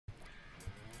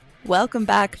Welcome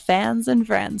back, fans and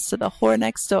friends, to the Whore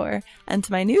Next Door, and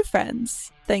to my new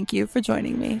friends, thank you for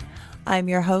joining me. I'm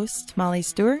your host, Molly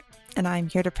Stewart, and I'm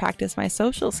here to practice my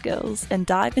social skills and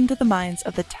dive into the minds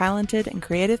of the talented and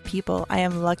creative people I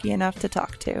am lucky enough to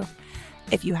talk to.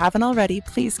 If you haven't already,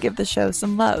 please give the show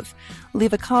some love.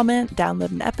 Leave a comment,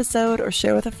 download an episode, or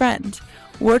share with a friend.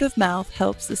 Word of mouth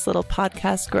helps this little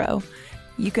podcast grow.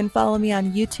 You can follow me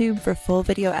on YouTube for full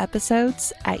video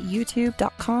episodes at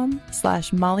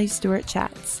youtube.com/Molly Stewart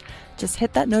Chats. Just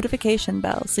hit that notification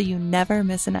bell so you never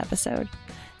miss an episode.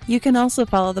 You can also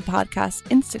follow the podcast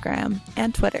Instagram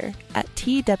and Twitter at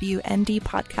TWND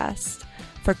Podcast.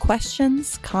 For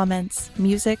questions, comments,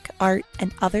 music, art,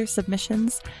 and other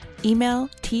submissions, email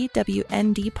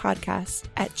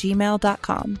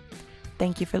twndpodcast@gmail.com.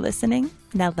 Thank you for listening.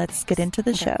 Now let's get into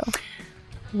the show.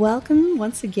 Welcome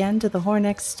once again to the Whore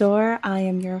Next Door. I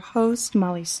am your host,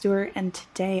 Molly Stewart, and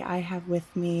today I have with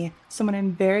me someone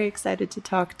I'm very excited to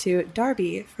talk to,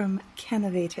 Darby from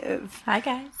Cannavative. Hi,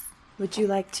 guys. Would you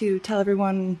like to tell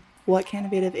everyone what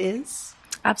Cannavative is?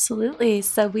 Absolutely.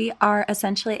 So we are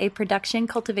essentially a production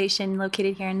cultivation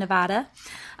located here in Nevada.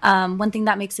 One thing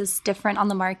that makes us different on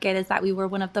the market is that we were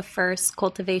one of the first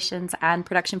cultivations and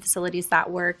production facilities that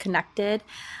were connected,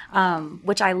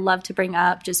 which I love to bring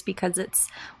up just because it's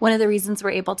one of the reasons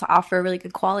we're able to offer really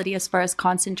good quality as far as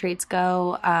concentrates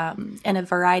go, and a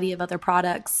variety of other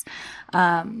products.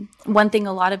 One thing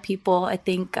a lot of people, I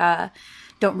think,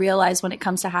 don't realize when it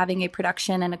comes to having a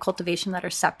production and a cultivation that are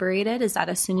separated is that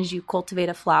as soon as you cultivate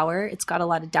a flower, it's got a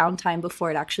lot of downtime before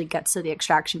it actually gets to the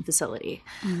extraction facility.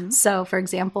 Mm-hmm. So, for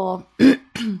example,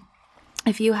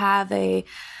 if you have a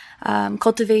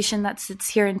cultivation that sits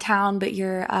here in town, but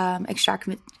your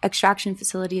extraction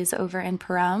facility is over in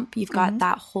Pahrump, you've got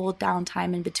that whole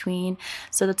downtime in between.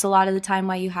 So that's a lot of the time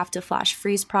why you have to flash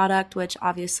freeze product, which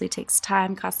obviously takes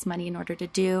time, costs money in order to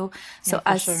do. So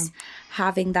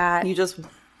having that, you just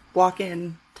walk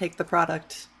in, take the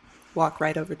product, walk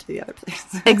right over to the other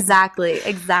place. Exactly.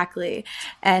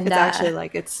 And it's actually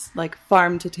it's like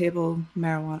farm to table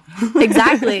marijuana.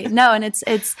 Exactly. No, and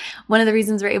it's one of the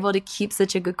reasons we're able to keep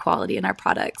such a good quality in our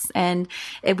products. And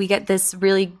we get this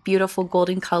really beautiful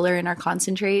golden color in our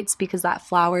concentrates because that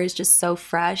flower is just so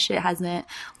fresh. It hasn't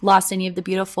lost any of the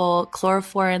beautiful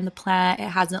chlorophyll in the plant. It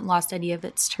hasn't lost any of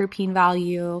its terpene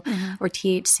value or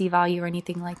THC value or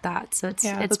anything like that. So it's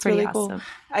pretty really awesome. Cool.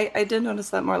 I did notice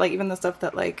that more, like even the stuff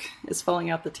that is falling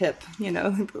out the tip, the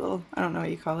little, I don't know what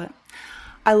you call it.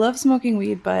 I love smoking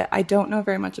weed, but I don't know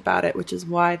very much about it, which is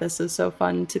why this is so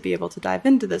fun to be able to dive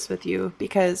into this with you,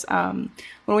 because when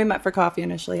we met for coffee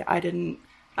initially, I didn't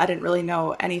really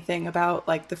know anything about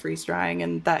the freeze drying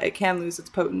and that it can lose its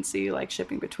potency,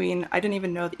 shipping between. I didn't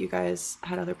even know that you guys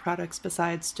had other products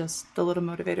besides just the little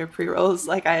motivator pre-rolls.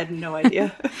 I had no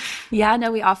idea. Yeah,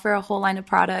 no, we offer a whole line of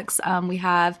products. We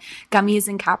have gummies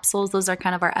and capsules. Those are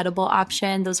kind of our edible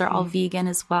option. Those are all vegan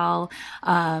as well.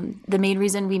 The main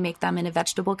reason we make them in a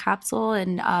vegetable capsule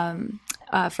and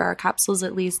for our capsules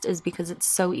at least is because it's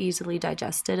so easily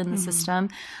digested in the system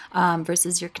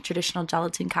versus your traditional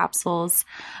gelatin capsules.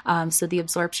 So the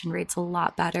absorption rate's a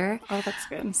lot better. Oh, that's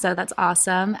good. So that's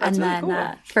awesome. That's and really then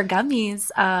cool. For gummies,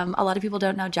 a lot of people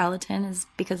don't know gelatin is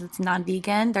because it's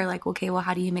non-vegan. They're like, okay, well,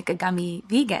 how do you make a gummy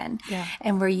vegan? Yeah.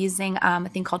 And we're using a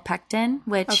thing called pectin,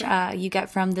 which you get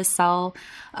from the cell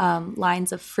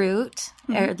lines of fruit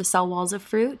or the cell walls of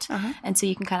fruit. And so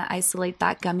you can kind of isolate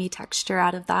that gummy texture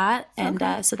out of that.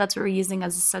 And so that's what we're using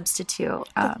as a substitute.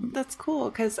 That's cool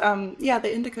because,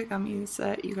 the indica gummies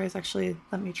that you guys actually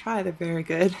let me try, they're very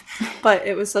good. But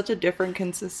it was such a different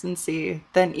consistency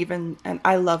than and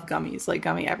I love gummies,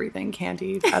 gummy everything,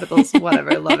 candy, edibles,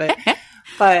 whatever, I love it.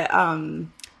 But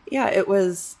it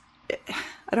was,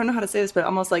 I don't know how to say this, but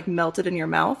almost melted in your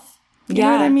mouth. You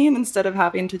know what I mean? Instead of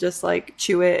having to just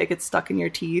chew it, it gets stuck in your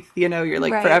teeth. You're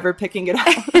forever picking it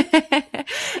out.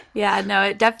 Yeah, no,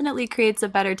 it definitely creates a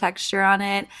better texture on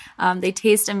it. They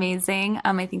taste amazing.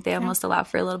 I think they almost allow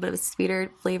for a little bit of a sweeter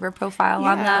flavor profile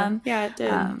on them. Yeah, it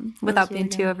did. Without being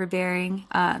too overbearing.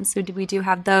 So we do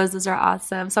have those. Those are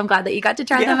awesome. So I'm glad that you got to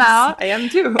try them out. I am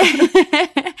too.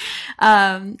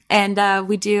 And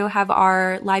we do have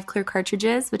our live clear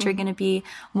cartridges, which are going to be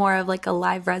more of a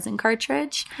live resin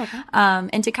cartridge. Okay.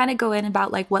 And to kind of go in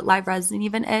about what live resin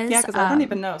even is. Yeah, because I don't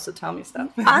even know, so tell me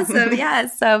stuff. Awesome, yeah.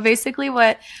 So basically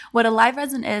what a live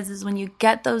resin is when you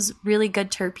get those really good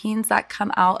terpenes that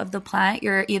come out of the plant,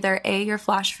 you're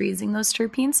flash freezing those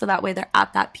terpenes, so that way they're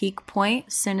at that peak point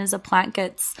as soon as a plant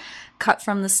gets cut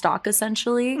from the stalk,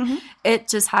 essentially. It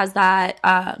just has that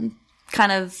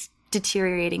kind of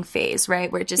deteriorating phase,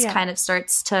 right? Where it just kind of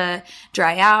starts to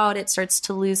dry out. It starts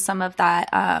to lose some of that,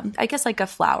 I guess like a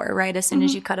flower, right? As soon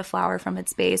as you cut a flower from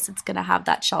its base, it's going to have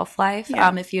that shelf life.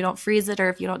 If you don't freeze it or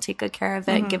if you don't take good care of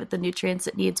it and give it the nutrients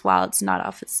it needs while it's not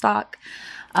off its stalk.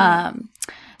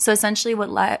 So essentially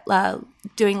what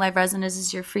doing live resin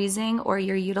is you're freezing or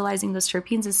you're utilizing those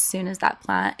terpenes as soon as that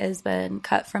plant has been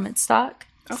cut from its stalk.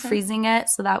 Freezing it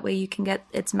so that way you can get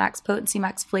its max potency,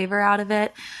 max flavor out of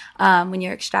it when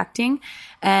you're extracting.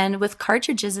 And with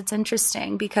cartridges, it's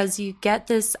interesting because you get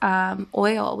this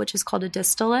oil, which is called a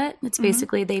distillate. It's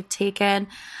basically they've taken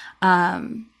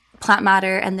plant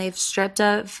matter and they've stripped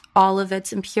of all of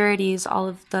its impurities, all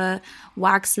of the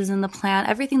waxes in the plant,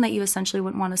 everything that you essentially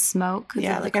wouldn't want to smoke.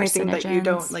 Yeah, like anything that you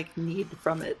don't like need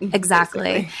from it. Exactly.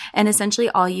 Basically. And essentially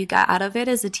all you get out of it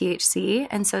is a THC.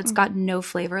 And so it's got no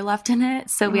flavor left in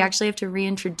it. So we actually have to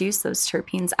reintroduce those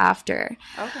terpenes after.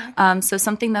 Okay. So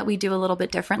something that we do a little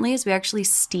bit differently is we actually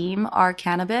steam our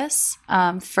cannabis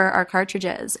for our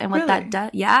cartridges. And what that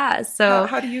does, So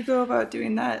how do you go about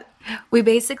doing that? We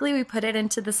put it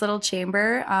into this little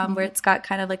chamber where it's got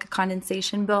kind of like a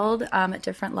condensation build at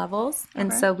different levels.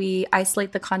 And so we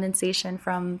isolate the condensation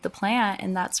from the plant,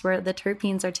 and that's where the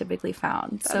terpenes are typically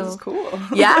found. That is cool.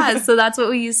 So that's what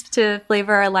we use to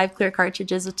flavor our live clear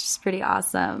cartridges, which is pretty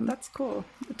awesome. That's cool.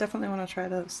 I definitely want to try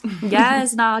those.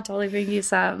 Yes, no, I'll totally bring you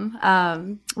some.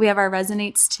 We have our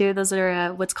resonates too. Those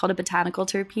are what's called a botanical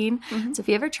terpene. So if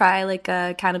you ever try like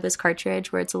a cannabis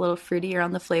cartridge where it's a little fruitier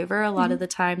on the flavor, a lot of the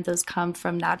time those come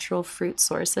from natural fruit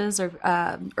sources or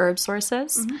herb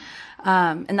sources.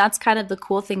 And that's kind of the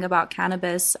cool thing about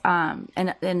cannabis.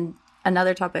 And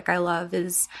another topic I love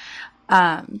is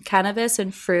cannabis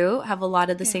and fruit have a lot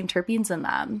of the same terpenes in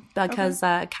them because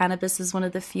cannabis is one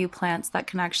of the few plants that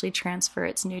can actually transfer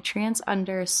its nutrients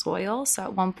under soil. So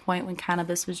at one point when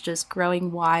cannabis was just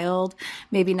growing wild,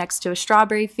 maybe next to a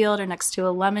strawberry field or next to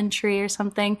a lemon tree or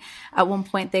something, at one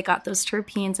point they got those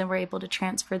terpenes and were able to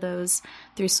transfer those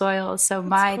through soil. So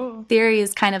my theory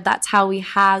is kind of that's how we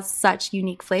have such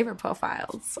unique flavor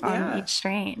profiles on each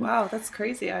strain. Wow, that's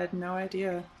crazy. I had no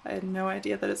idea. I had no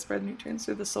idea that it spread nutrients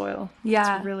through the soil.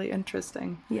 Yeah. It's really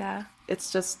interesting. Yeah.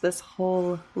 It's just this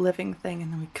whole living thing,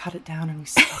 and then we cut it down and we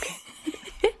smoke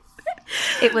it.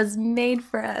 It was made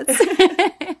for us.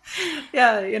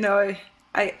 Yeah, you know,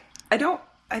 I don't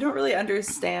really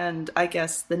understand, I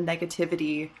guess, the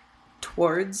negativity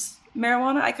towards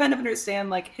marijuana. I kind of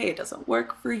understand, like, hey, it doesn't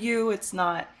work for you. It's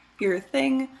not your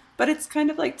thing. But it's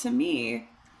kind of like, to me,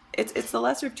 it's the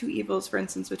lesser of two evils, for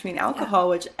instance, between alcohol,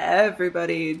 which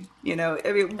everybody, you know,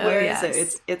 I mean, where is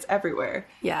it? It's everywhere.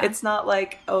 Yeah. It's not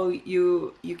like, oh,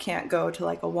 you can't go to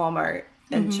like a Walmart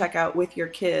and check out with your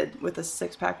kid with a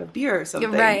 6-pack of beer or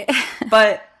something. You're right.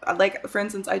 But like, for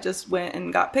instance, I just went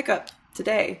and got pickup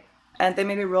today, and they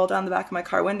made me roll down the back of my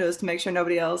car windows to make sure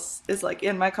nobody else is like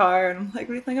in my car. And I'm like, what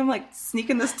do you think? I'm like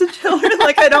sneaking this to children?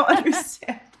 Like, I don't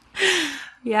understand.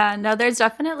 Yeah, no, there's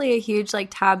definitely a huge like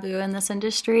taboo in this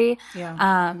industry.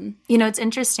 Yeah. You know, it's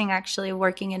interesting actually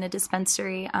working in a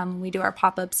dispensary. We do our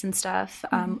pop-ups and stuff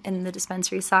in the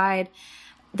dispensary side.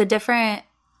 The different,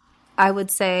 I would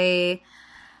say,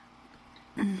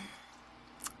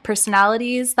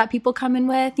 personalities that people come in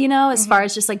with, you know, as far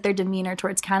as just like their demeanor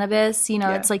towards cannabis, you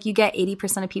know, it's like you get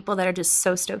 80% of people that are just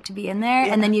so stoked to be in there.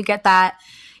 And then you get that,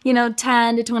 you know,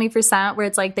 10 to 20% where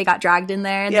it's like they got dragged in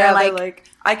there and they're like,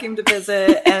 I came to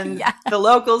visit and the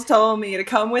locals told me to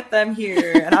come with them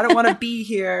here and I don't want to be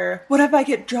here. What if I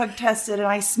get drug tested and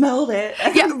I smelled it?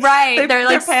 And they're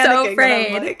like so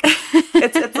afraid. Like,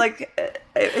 it's like,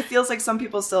 it feels like some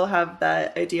people still have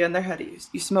that idea in their head.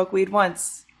 You smoke weed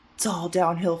once, it's all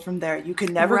downhill from there. You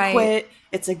can never quit.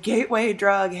 It's a gateway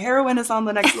drug. Heroin is on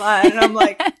the next line. And I'm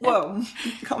like, whoa,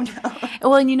 calm down.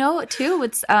 Well, and you know, too,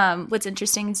 what's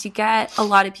interesting is you get a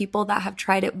lot of people that have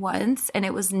tried it once and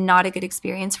it was not a good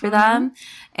experience for them.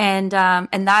 And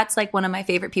that's like one of my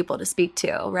favorite people to speak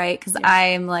to, right? Because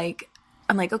I'm like,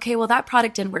 okay, well, that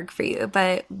product didn't work for you,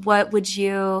 but what would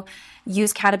you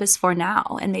use cannabis for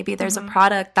now? And maybe there's a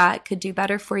product that could do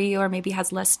better for you or maybe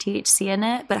has less THC in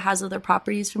it, but has other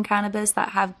properties from cannabis that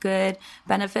have good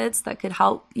benefits that could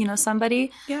help, you know,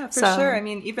 somebody. Yeah, for sure. I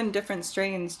mean, even different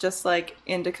strains, just like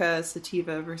indica,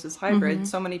 sativa versus hybrid,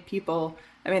 so many people,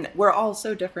 I mean, we're all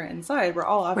so different inside. We're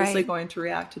all obviously going to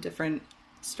react to different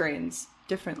strains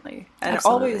differently. And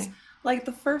always... Like,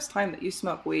 the first time that you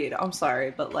smoke weed, I'm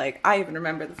sorry, but, like, I even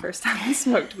remember the first time I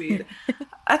smoked weed.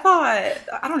 I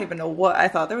don't even know what I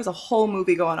thought. There was a whole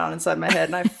movie going on inside my head,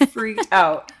 and I freaked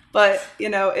out. But, you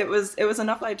know, it was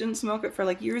enough that I didn't smoke it for,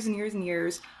 like, years and years and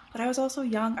years. but I was also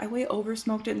young. I way over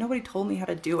smoked it. Nobody told me how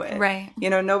to do it. Right. You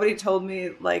know, nobody told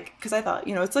me, like, because I thought,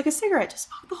 you know, it's like a cigarette. Just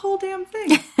smoke the whole damn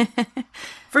thing.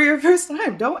 For your first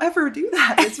time, don't ever do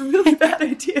that. It's a really bad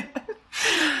idea.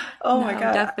 Oh my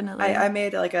God. Definitely. I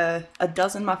made like a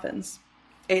dozen muffins,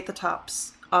 ate the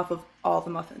tops off of all the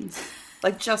muffins.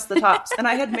 Like just the tops. And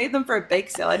I had made them for a bake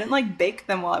sale. I didn't like bake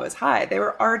them while I was high. They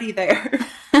were already there,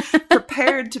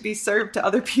 prepared to be served to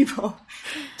other people.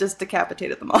 Just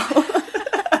decapitated them all.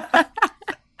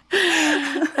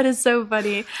 That is so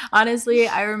funny. Honestly,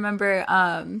 I remember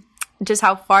just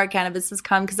how far cannabis has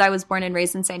come because I was born and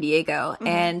raised in San Diego. Mm-hmm.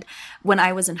 And when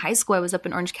I was in high school, I was up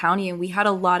in Orange County, and we had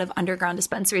a lot of underground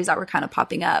dispensaries that were kind of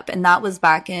popping up. And that was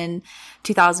back in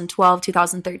 2012,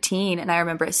 2013. And I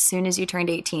remember as soon as you turned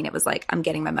 18, it was like, I'm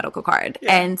getting my medical card.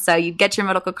 Yeah. And so you get your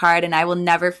medical card, and I will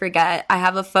never forget. I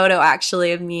have a photo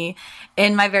actually of me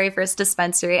in my very first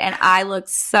dispensary, and I looked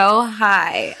so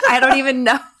high. I don't even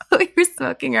know. We were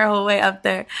smoking our whole way up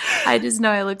there. I just know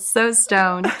I looked so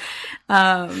stoned.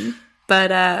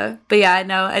 But yeah,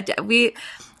 no,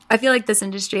 I feel like this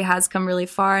industry has come really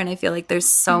far, and I feel like there's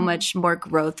so much more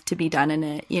growth to be done in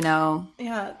it, you know?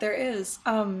 Yeah, there is.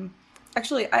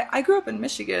 Actually, I grew up in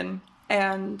Michigan,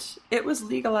 and it was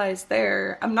legalized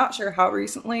there. I'm not sure how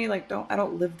recently, like, I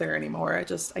don't live there anymore.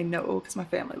 I know because my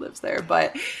family lives there,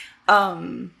 but,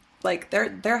 like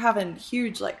they're having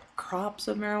huge like crops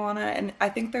of marijuana, and I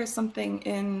think there's something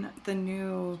in the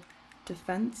new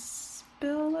defense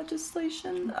bill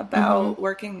legislation about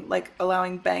working, like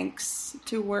allowing banks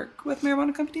to work with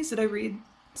marijuana companies. Did I read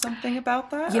something about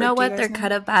that? You know what? There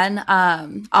could have been.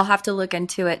 I'll have to look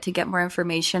into it to get more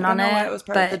information on it. I don't know why it was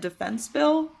part of the defense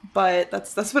bill, but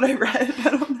that's what I read. I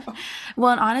don't know.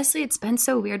 Well, and honestly, it's been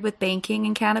so weird with banking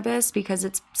and cannabis because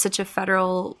it's such a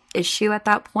federal issue at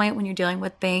that point when you're dealing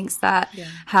with banks that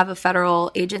have a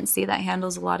federal agency that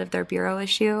handles a lot of their bureau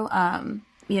issue.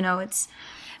 You know, it's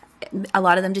a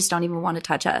lot of them just don't even want to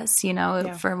touch us, you know.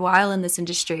 Yeah. For a while in this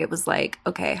industry, it was like,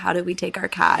 okay, how do we take our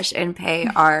cash and pay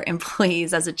our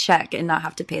employees as a check and not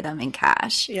have to pay them in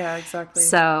cash? Yeah, exactly.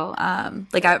 So,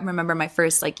 like, I remember my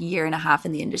first, like, year and a half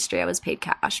in the industry, I was paid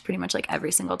cash pretty much, like,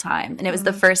 every single time. And it was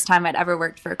the first time I'd ever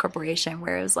worked for a corporation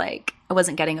where it was, like, I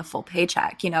wasn't getting a full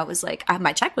paycheck. You know, it was like,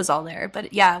 my check was all there.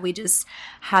 But, yeah, we just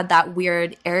had that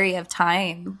weird area of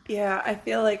time. Yeah, I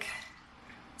feel like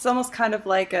it's almost kind of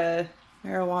like a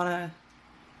marijuana,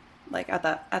 like at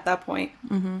that point,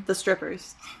 the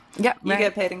strippers. Yeah, you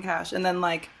get paid in cash, and then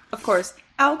like of course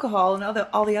alcohol and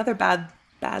all the other bad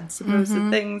supposed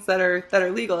things that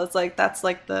are legal. It's like that's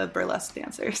like the burlesque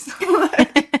dancers,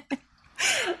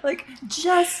 like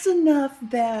just enough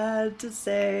bad to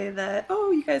say that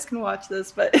you guys can watch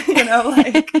this, but you know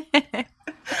like.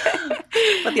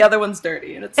 But the other one's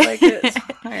dirty, and it's like it's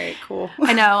all right, cool.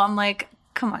 I know. I'm like,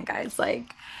 come on, guys,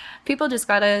 like. People just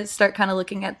got to start kind of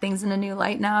looking at things in a new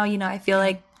light now. You know, I feel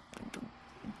like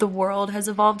the world has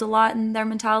evolved a lot in their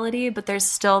mentality, but there's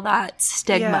still that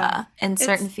stigma in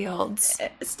certain fields.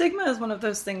 Stigma is one of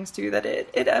those things, too, that it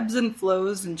ebbs and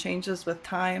flows and changes with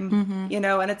time, you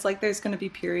know, and it's like there's going to be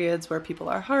periods where people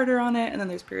are harder on it, and then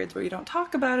there's periods where you don't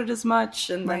talk about it as much,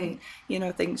 and then, you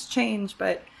know, things change,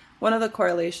 but one of the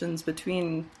correlations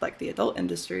between like the adult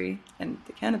industry and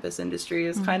the cannabis industry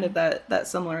is kind of that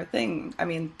similar thing. I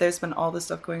mean, there's been all this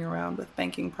stuff going around with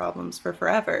banking problems for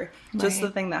forever. Right. Just the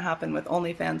thing that happened with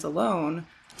OnlyFans alone,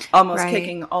 almost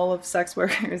kicking all of sex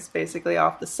workers basically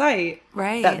off the site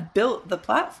that built the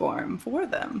platform for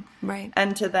them. Right.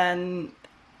 And to then,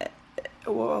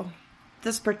 well,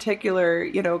 this particular,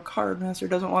 you know, card master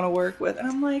doesn't want to work with, and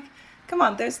I'm like, come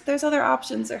on, there's other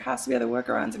options. There has to be other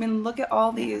workarounds. I mean, look at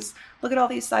all these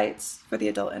sites for the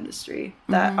adult industry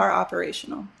that are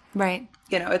operational. Right.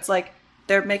 You know, it's like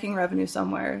they're making revenue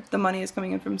somewhere. The money is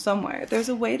coming in from somewhere. There's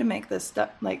a way to make this stuff,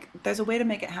 like, there's a way to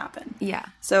make it happen. Yeah.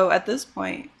 So at this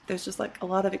point, there's just like a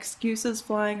lot of excuses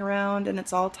flying around, and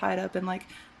it's all tied up in like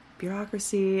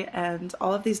bureaucracy and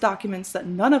all of these documents that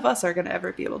none of us are going to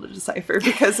ever be able to decipher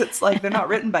because it's like they're not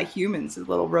written by humans,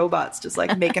 little robots just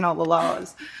like making all the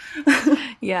laws.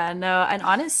 Yeah, no. And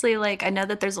honestly, like I know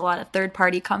that there's a lot of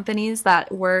third-party companies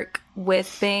that work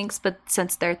with banks, but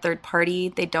since they're third party,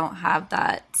 they don't have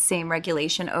that same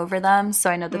regulation over them. So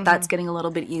I know that that's getting a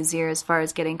little bit easier as far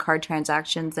as getting card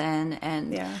transactions in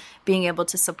and being able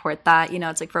to support that. You know,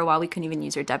 it's like for a while we couldn't even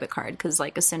use your debit card because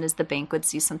like as soon as the bank would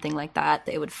see something like that,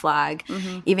 they would flag.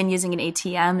 Even using an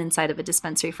ATM inside of a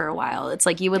dispensary for a while. It's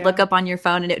like you would look up on your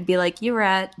phone and it would be like, you were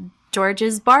at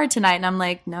George's bar tonight. And I'm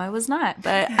like, no, I was not.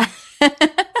 But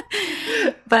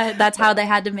but that's how they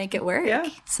had to make it work. Yeah.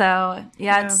 So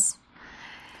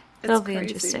it'll be crazy.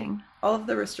 Interesting. All of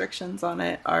the restrictions on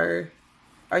it are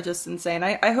are just insane.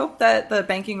 I hope that the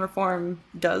banking reform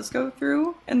does go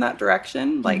through in that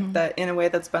direction, like that in a way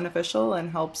that's beneficial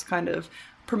and helps kind of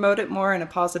promote it more in a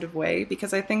positive way,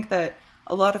 because I think that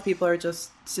a lot of people are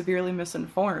just severely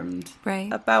misinformed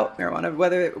about marijuana,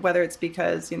 whether it's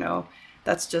because, you know,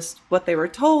 that's just what they were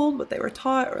told, what they were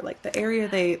taught, or like the area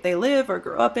they live or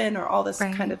grew up in, or all this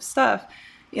kind of stuff.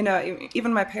 You know,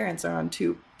 even my parents are on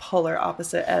two polar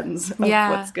opposite ends of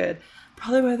what's good.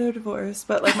 Probably why they're divorced.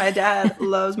 But like my dad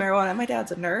loves marijuana. My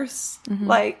dad's a nurse.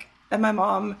 Like, and my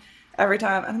mom every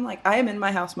time, and I'm like, I am in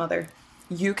my house, mother.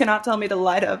 You cannot tell me to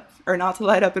light up or not to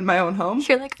light up in my own home.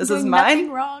 You're like, this is mine.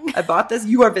 Wrong. I bought this.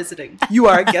 You are visiting. You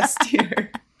are a guest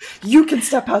here. You can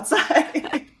step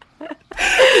outside.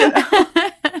 You know?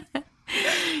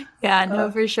 Yeah, no,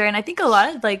 for sure. And I think a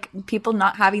lot of like people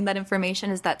not having that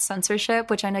information is that censorship,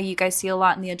 which I know you guys see a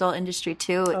lot in the adult industry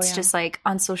too. It's just like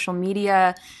on social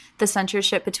media, the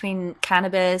censorship between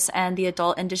cannabis and the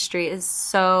adult industry is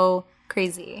so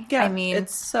crazy. Yeah, I mean,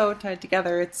 it's so tied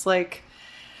together. It's like,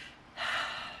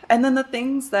 and then the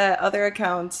things that other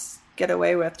accounts get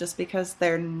away with just because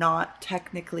they're not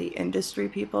technically industry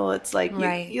people. It's like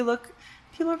you look,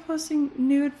 people are posting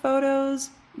nude photos,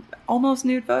 almost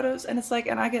nude photos, and it's like,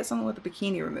 and I get someone with a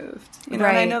bikini removed, you know,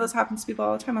 and I know this happens to people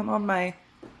all the time. I'm on my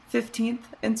 15th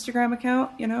Instagram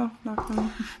account, you know,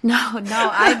 No,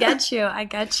 I get you.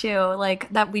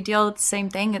 Like that, we deal with the same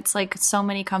thing. It's like so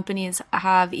many companies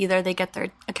have either they get their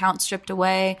account stripped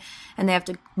away and they have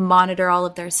to monitor all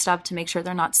of their stuff to make sure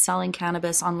they're not selling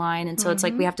cannabis online. And so it's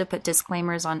like we have to put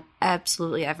disclaimers on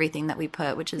absolutely everything that we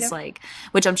put, which is like,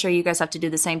 which I'm sure you guys have to do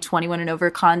the same, 21 and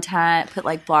over content, put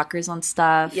like blockers on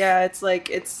stuff. Yeah, it's like,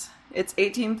 it's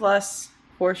 18 plus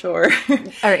for sure.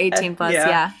 Or 18 plus,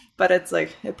 yeah. But it's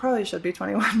like, it probably should be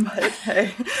 21, but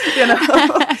hey, you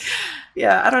know.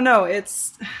 Yeah, I don't know.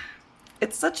 It's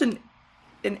such an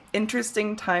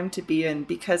interesting time to be in,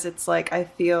 because it's like, I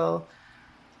feel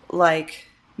like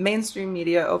mainstream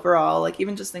media overall, like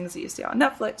even just things that you see on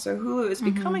Netflix or Hulu, is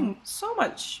becoming so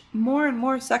much more and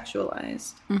more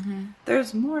sexualized.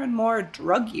 There's more and more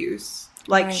drug use,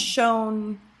 like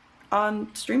shown on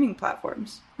streaming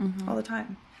platforms all the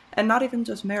time. And not even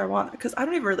just marijuana, because I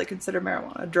don't even really consider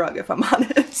marijuana a drug, if I'm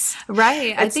honest.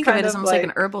 Right. I think of it as almost like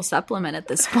an herbal supplement at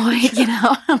this point, you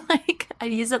know? Like, I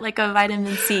use it like a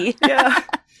vitamin C. Yeah.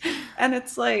 And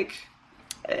it's like,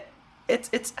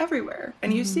 it's everywhere.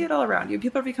 And you see it all around you.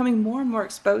 People are becoming more and more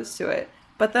exposed to it.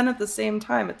 But then at the same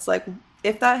time, it's like,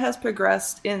 if that has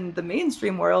progressed in the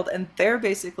mainstream world and they're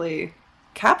basically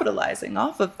capitalizing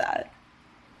off of that,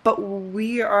 but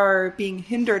we are being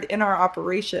hindered in our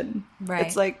operation. Right.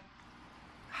 It's like,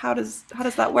 how does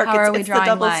that work? It's the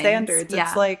double standards. Yeah.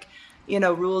 It's like, you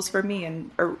know, rules for me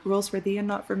or rules for thee and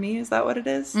not for me. Is that what it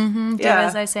is? Do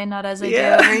as I say, not as I do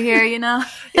over here, you know?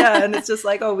 Yeah. And it's just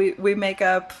like, oh, we make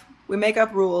up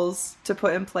rules to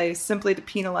put in place simply to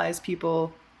penalize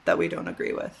people that we don't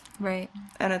agree with. Right.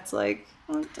 And it's like,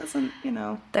 well, it doesn't, you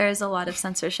know. There's a lot of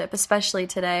censorship, especially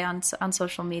today on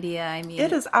social media. I mean,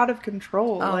 it is out of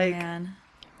control. Oh, like, man.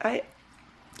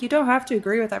 You don't have to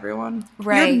agree with everyone.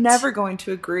 Right. You're never going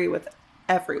to agree with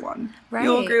everyone. Right.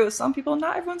 You'll agree with some people.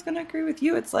 Not everyone's going to agree with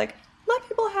you. It's like, let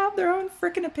people have their own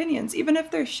freaking opinions, even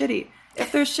if they're shitty.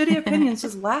 If they're shitty opinions,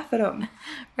 just laugh at them.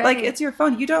 Right. Like, it's your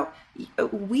phone.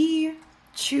 We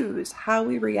choose how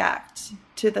we react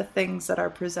to the things that are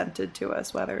presented to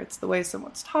us, whether it's the way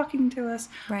someone's talking to us,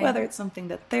 whether it's something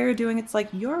that they're doing. It's like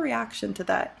your reaction to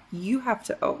that, you have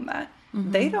to own that.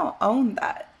 They don't own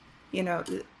that. You know,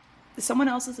 someone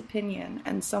else's opinion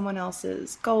and someone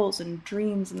else's goals and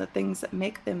dreams and the things that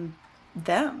make them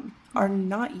are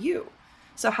not you.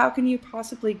 So how can you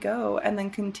possibly go and then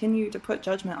continue to put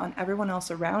judgment on everyone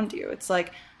else around you? It's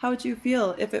like, how would you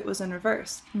feel if it was in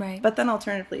reverse? Right. But then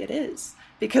alternatively it is,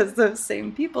 because those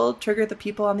same people trigger the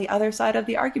people on the other side of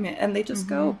the argument, and they just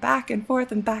go back and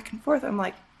forth and back and forth. I'm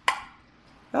like,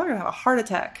 y'all are going to have a heart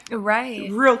attack.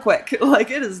 Right. Real quick. Like,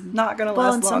 it is not going to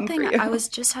last long for you. I was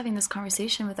just having this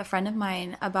conversation with a friend of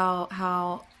mine about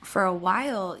how for a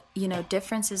while, you know,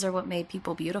 differences are what made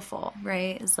people beautiful,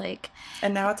 right? It's like...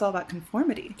 And now it's all about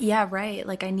conformity. Yeah, right.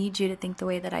 Like, I need you to think the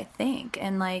way that I think.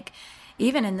 And like,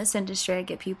 even in this industry, I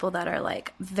get people that are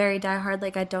like very diehard,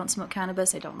 like, I don't smoke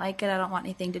cannabis, I don't like it, I don't want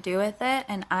anything to do with it.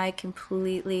 And I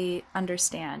completely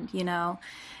understand, you know?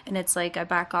 And it's like, I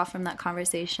back off from that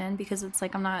conversation because it's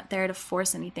like, I'm not there to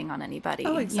force anything on anybody,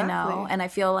 you know? And I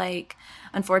feel like,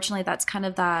 unfortunately, that's kind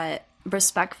of that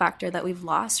respect factor that we've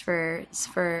lost for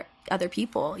other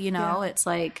people, you know? It's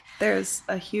like, there's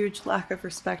a huge lack of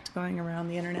respect going around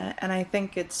the internet. And I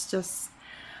think it's just,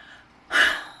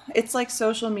 it's like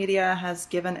social media has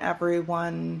given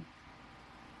everyone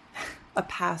a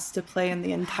pass to play in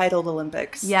the entitled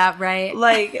Olympics. Yeah, right.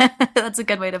 Like, that's a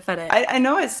good way to put it. I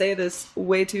know I say this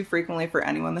way too frequently for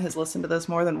anyone that has listened to this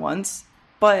more than once,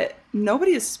 but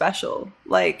nobody is special.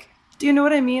 Like, do you know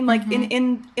what I mean? Like,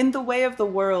 in the way of the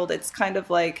world, it's kind of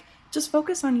like, just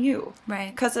focus on you.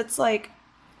 Right. Because it's like,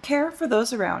 care for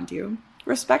those around you,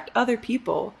 respect other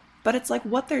people, but it's like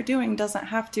what they're doing doesn't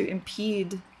have to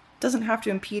impede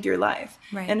your life.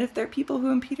 Right. And if there are people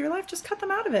who impede your life, just cut them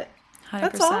out of it. 100%.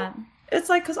 That's all. It's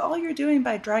like, because all you're doing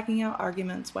by dragging out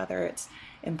arguments, whether it's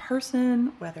in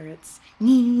person, whether it's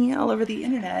all over the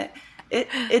internet,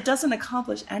 it doesn't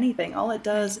accomplish anything. All it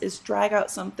does is drag out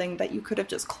something that you could have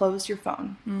just closed your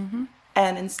phone. Mm-hmm.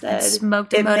 And instead,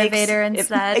 smoked a motivator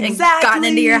instead, exactly, and gotten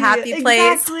into your happy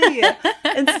place. Exactly.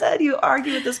 Instead, you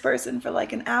argue with this person for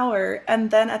like an hour, and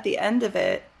then at the end of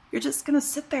it, you're just gonna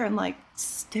sit there and like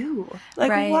stew. Like,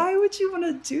 right. Why would you want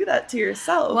to do that to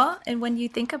yourself? Well, and when you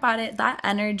think about it, that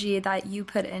energy that you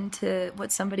put into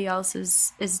what somebody else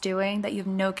is doing that you have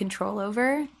no control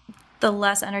over, the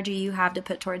less energy you have to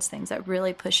put towards things that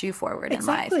really push you forward in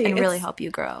life and really help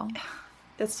you grow.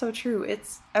 It's so true.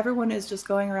 Everyone is just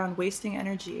going around wasting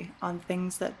energy on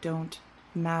things that don't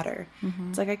matter. Mm-hmm.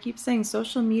 It's like I keep saying,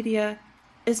 social media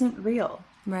isn't real.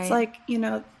 Right. It's like,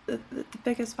 the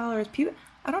biggest followers, people,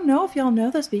 I don't know if y'all know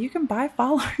this, but you can buy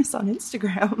followers on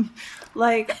Instagram.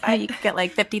 Like, you can get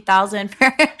like 50,000 for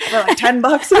like $10.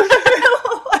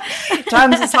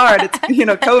 Times is hard. It's,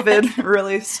 COVID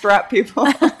really strapped people.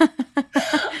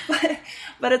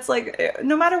 but it's like,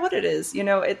 no matter what it is,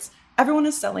 everyone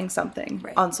is selling something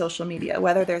on social media,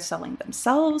 whether they're selling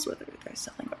themselves, whether they're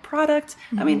selling a product.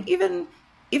 Mm-hmm. I mean,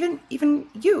 even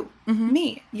you,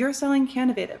 me, you're selling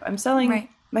Cannavative. I'm selling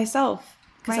myself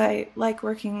because I like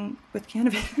working with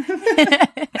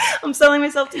Cannavative. I'm selling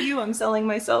myself to you. I'm selling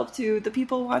myself to the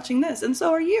people watching this. And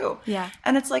so are you. Yeah.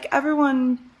 And it's like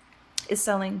everyone is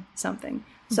selling something.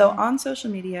 Mm-hmm. So on social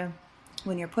media,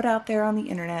 when you're put out there on the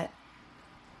internet,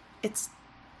 it's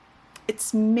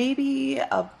maybe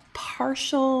a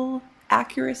partial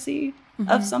accuracy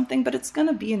of something, but it's going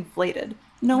to be inflated.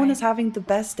 No one is having the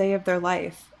best day of their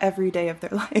life every day of their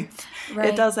life. Right.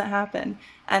 It doesn't happen.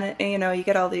 And, you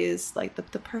get all these, like,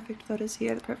 the perfect photos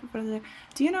here, the perfect photos there.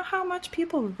 Do you know how much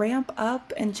people ramp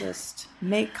up and just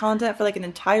make content for, like, an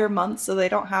entire month so they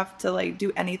don't have to, like,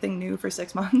 do anything new for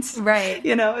 6 months? Right.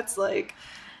 It's like...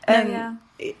 And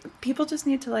people just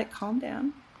need to, like, calm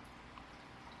down.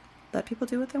 Let people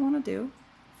do what they want to do.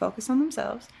 Focus on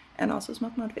themselves. And also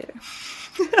smoke motivator.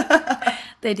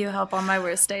 They do help on my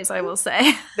worst days, I will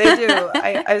say. They do.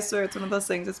 I swear it's one of those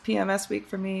things. It's PMS week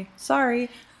for me. Sorry.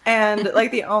 And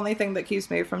like the only thing that keeps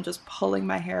me from just pulling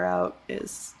my hair out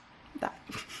is that.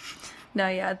 No,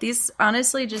 yeah. These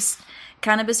honestly just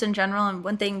cannabis in general. And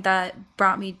one thing that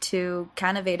brought me to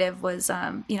Cannavative was,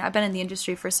 I've been in the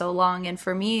industry for so long. And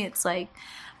for me, it's like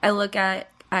I look at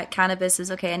cannabis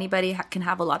as, okay, anybody can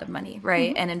have a lot of money, right?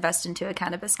 Mm-hmm. And invest into a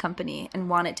cannabis company and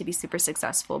want it to be super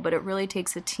successful. But it really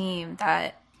takes a team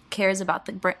that cares about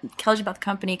the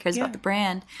company, cares about the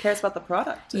brand, cares about the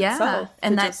product itself,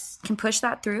 and that can push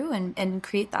that through and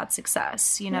create that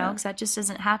success, because that just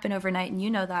doesn't happen overnight.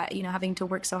 And that, having to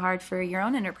work so hard for your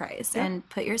own enterprise and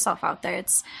put yourself out there.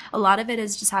 It's a lot of it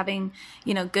is just having,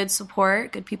 good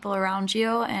support, good people around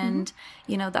you. And,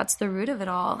 that's the root of it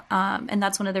all. And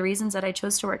that's one of the reasons that I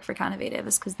chose to work for Cannavative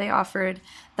is because they offered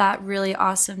that really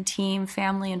awesome team,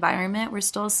 family environment. We're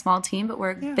still a small team, but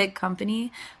we're a big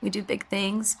company. We do big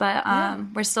things. But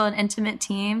we're still an intimate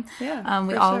team. Yeah,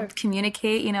 we all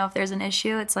communicate. If there's an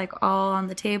issue, it's like all on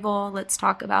the table. Let's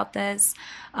talk about this.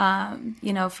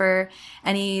 For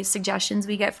any suggestions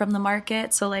we get from the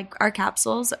market. So like our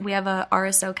capsules, we have a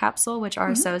RSO capsule, which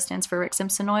RSO stands for Rick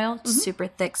Simpson oil, super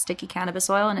thick, sticky cannabis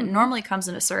oil. And it normally comes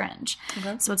in a syringe.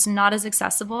 Okay. So it's not as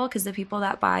accessible because the people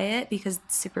that buy it, because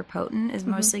it's super potent, is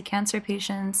mostly cancer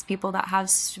patients, people that have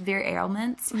severe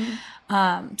ailments.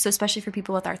 So especially for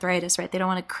people with arthritis, right? They don't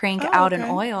want to crank out an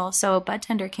oil. So a bud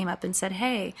tender came up and said,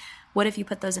 hey, what if you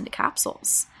put those into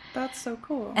capsules? That's so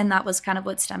cool. And that was kind of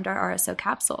what stemmed our RSO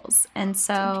capsules. And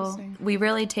so we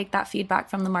really take that feedback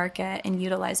from the market and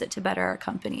utilize it to better our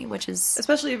company, which is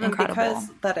especially even incredible. Because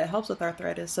that it helps with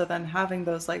arthritis. So then having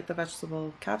those like the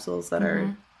vegetable capsules that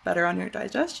are better on your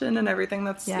digestion and everything,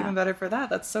 that's even better for that.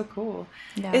 That's so cool.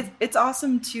 Yeah. It's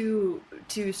awesome to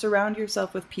surround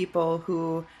yourself with people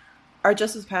who are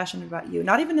just as passionate about you,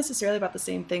 not even necessarily about the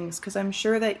same things, because I'm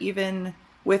sure that even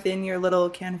within your little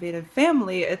Cannavative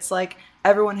family, it's like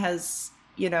everyone has,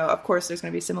 of course there's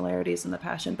going to be similarities in the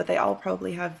passion, but they all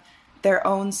probably have their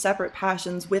own separate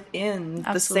passions within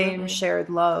the same shared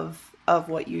love of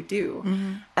what you do.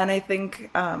 And I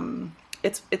think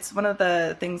it's one of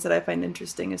the things that I find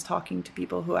interesting is talking to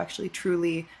people who actually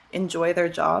truly enjoy their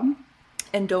job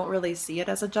and don't really see it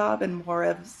as a job and more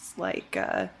as like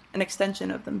an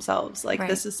extension of themselves. Like,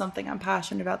 this is something I'm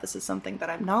passionate about. This is something that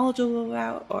I'm knowledgeable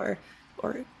about, or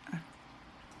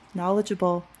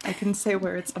knowledgeable. I couldn't say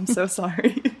words. I'm so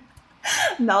sorry.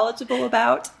 Knowledgeable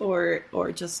about,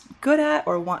 or just good at,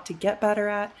 or want to get better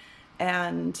at.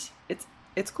 And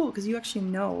it's cool because you actually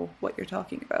know what you're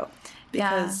talking about.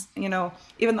 Because, you know,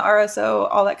 even the RSO,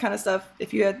 all that kind of stuff,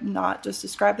 if you had not just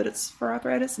described that it's for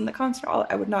arthritis and the concert,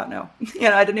 I would not know. You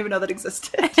know, I didn't even know that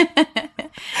existed.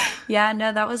 Yeah,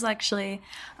 no, that was actually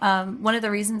one of the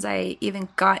reasons I even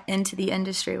got into the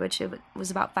industry, which it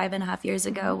was about 5.5 years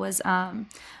ago, was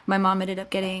my mom ended up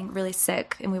getting really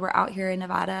sick, and we were out here in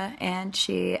Nevada, and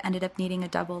she ended up needing a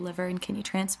double liver and kidney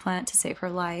transplant to save her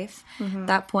life. At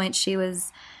that point, she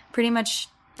was pretty much,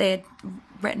 they had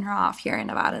written her off here in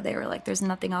Nevada. They were like, there's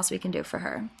nothing else we can do for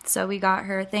her. So we got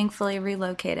her, thankfully,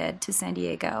 relocated to San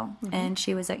Diego, and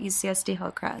she was at UCSD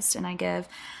Hillcrest, and I give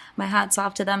my hats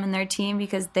off to them and their team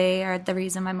because they are the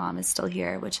reason my mom is still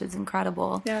here, which is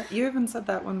incredible. Yeah, you even said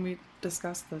that when we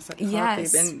discussed this at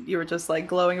coffee, and you were just like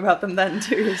glowing about them then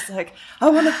too. You're just like, I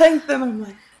want to thank them. I'm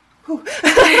like,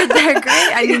 they're great.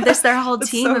 I mean, there's their whole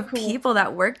team of people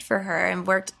that worked for her and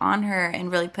worked on her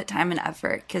and really put time and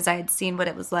effort, because I had seen what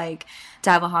it was like to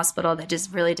have a hospital that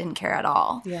just really didn't care at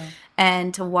all. Yeah.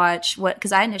 And to watch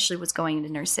because I initially was going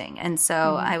into nursing, and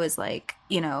so I was like,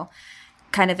 you know,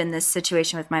 kind of in this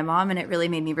situation with my mom, and it really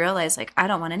made me realize, like, I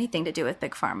don't want anything to do with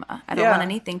big pharma. I don't want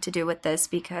anything to do with this,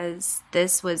 because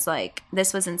this was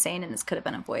insane, and this could have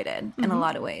been avoided in a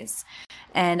lot of ways.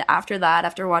 And after that,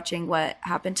 after watching what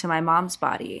happened to my mom's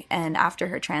body, and after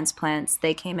her transplants,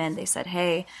 they came in, they said,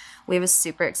 hey, we have a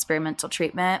super experimental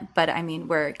treatment, but I mean,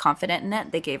 we're confident in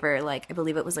it. They gave her, like, I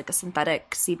believe it was like a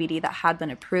synthetic CBD that had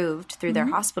been approved through their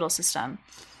hospital system.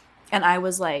 And I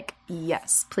was like,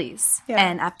 yes, please. Yeah.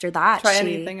 And after that, try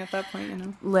anything at that point, you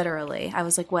know? Literally. I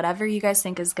was like, whatever you guys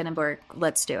think is going to work,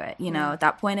 let's do it. You know, at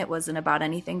that point, it wasn't about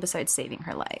anything besides saving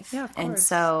her life. Yeah, of course. And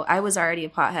so I was already a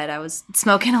pothead. I was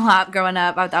smoking a lot growing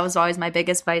up. That was always my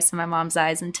biggest vice in my mom's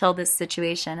eyes until this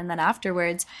situation. And then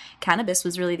afterwards, cannabis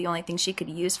was really the only thing she could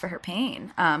use for her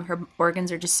pain. Her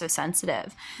organs are just so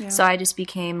sensitive. Yeah. So I just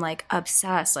became like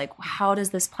obsessed. Like, how does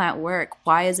this plant work?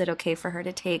 Why is it okay for her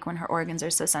to take when her organs are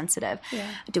so sensitive? Yeah.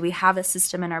 Do we have a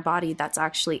system in our body that's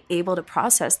actually able to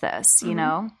process this, you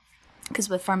know? Because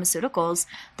with pharmaceuticals,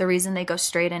 the reason they go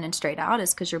straight in and straight out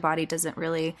is because your body doesn't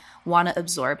really want to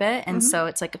absorb it. And so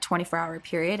it's like a 24-hour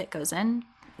period. It goes in,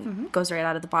 goes right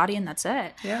out of the body, and that's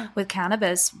it. Yeah. With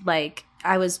cannabis, like,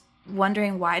 I was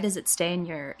wondering, why does it stay in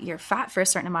your fat for a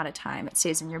certain amount of time? It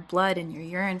stays in your blood and your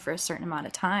urine for a certain amount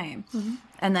of time.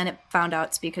 And then it found out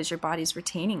it's because your body's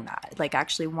retaining that, like,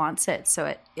 actually wants it.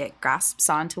 So it grasps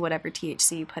onto whatever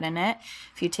THC you put in it.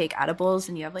 If you take edibles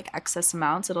and you have like excess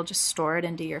amounts, it'll just store it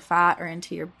into your fat or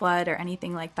into your blood or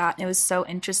anything like that. And it was so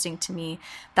interesting to me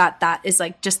that is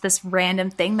like just this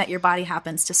random thing that your body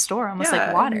happens to store, almost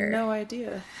like water. I had no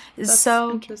idea. That's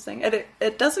so interesting. And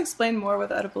it does explain more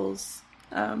with edibles.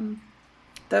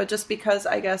 Though, just because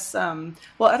I guess,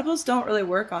 edibles don't really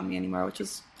work on me anymore, which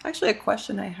is actually a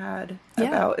question I had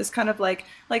about, is kind of like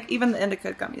even the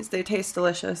indica gummies, they taste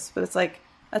delicious, but it's like,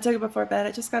 I took it before bed,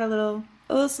 I just got a little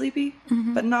sleepy,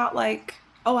 but not like,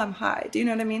 oh, I'm high. Do you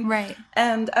know what I mean? Right.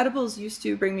 And edibles used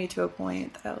to bring me to a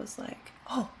point that I was like,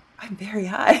 oh, I'm very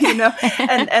high, you know?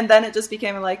 and then it just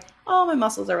became like, oh, my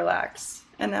muscles are relaxed.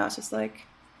 And now it's just like,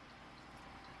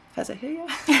 has it hit you?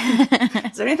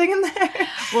 Is there anything in there?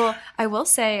 Well, I will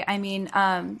say, I mean,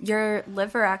 your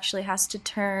liver actually has to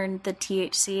turn the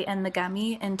THC in the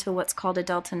gummy into what's called a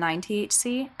delta-9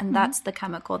 THC, and that's the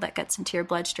chemical that gets into your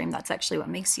bloodstream. That's actually what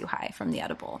makes you high from the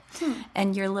edible.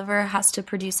 And your liver has to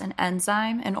produce an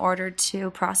enzyme in order to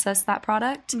process that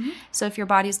product. So if your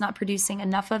body's not producing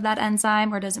enough of that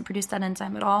enzyme or doesn't produce that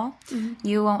enzyme at all,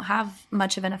 you won't have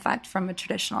much of an effect from a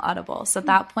traditional edible. So at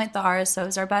that point, the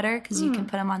RSOs are better because you can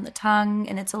put them on the tongue,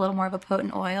 and it's a little more of a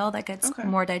potent oil that gets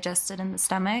more digested in the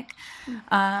stomach,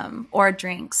 or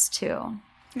drinks too.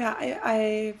 Yeah,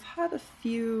 I've had a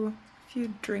few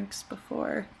drinks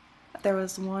before. There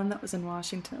was one that was in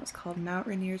Washington. It was called Mount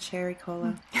Rainier Cherry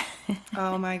Cola.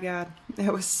 Oh my God,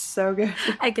 it was so good.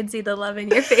 I could see the love in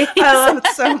your face. I love it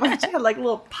so much. It had like a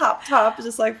little pop top,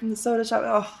 just like from the soda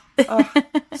shop. Oh,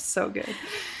 so good.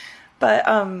 But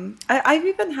I've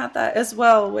even had that as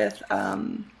well with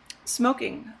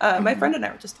smoking. My friend and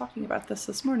I were just talking about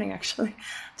this morning, actually.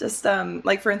 Just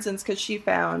like, for instance, because she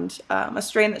found a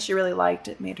strain that she really liked.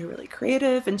 It made her really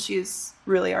creative, and she's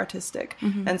really artistic.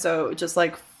 And so it would just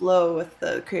like flow with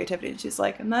the creativity. And she's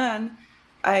like, and then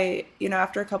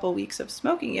after a couple weeks of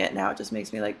smoking it, now it just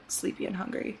makes me like sleepy and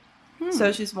hungry.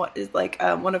 So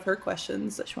one of her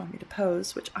questions that she wanted me to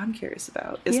pose, which I'm curious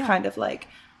about, is kind of like,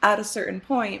 at a certain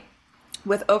point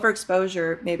with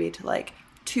overexposure, maybe to like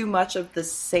too much of the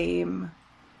same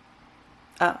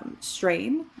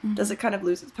strain, does it kind of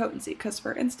lose its potency? Because,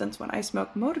 for instance, when I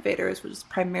smoke motivators, which is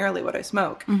primarily what I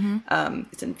smoke,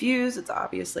 it's infused. It's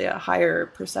obviously a higher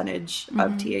percentage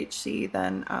of THC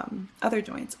than other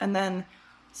joints. And then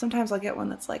sometimes I'll get one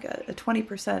that's like a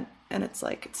 20%, and it's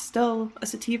like, it's still a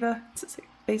sativa. It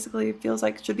basically feels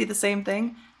like it should be the same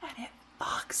thing, and it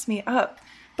fucks me up.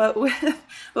 But with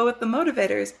the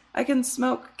motivators, I can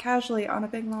smoke casually on a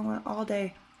big long one all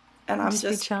day. And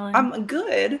I'm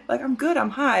good. Like, I'm good. I'm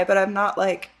high, but I'm not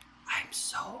like, I'm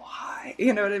so high.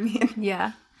 You know what I mean?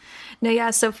 Yeah. No,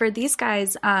 yeah. So for these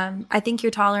guys, I think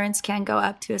your tolerance can go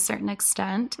up to a certain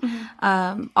extent.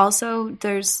 Also,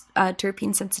 there's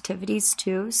terpene sensitivities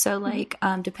too. So like,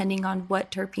 depending on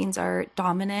what terpenes are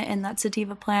dominant in that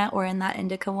sativa plant or in that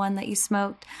indica one that you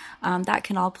smoked, that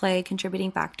can all play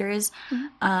contributing factors.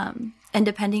 And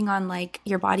depending on like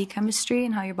your body chemistry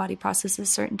and how your body processes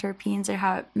certain terpenes or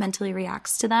how it mentally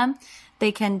reacts to them,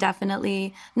 they can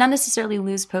definitely not necessarily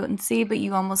lose potency, but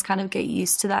you almost kind of get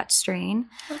used to that strain.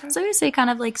 So I would say kind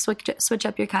of like switch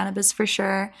up your cannabis for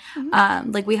sure.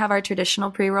 Like we have our traditional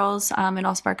pre-rolls, and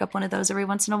I'll spark up one of those every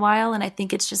once in a while. And I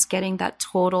think it's just getting that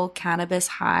total cannabis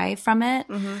high from it.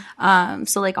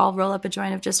 So like I'll roll up a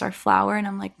joint of just our flower and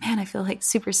I'm like, man, I feel like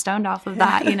super stoned off of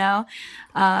that, you know?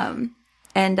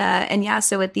 And yeah,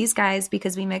 so with these guys,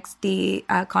 because we mix the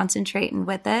concentrate in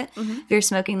with it, if you're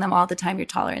smoking them all the time, your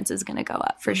tolerance is going to go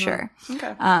up for sure.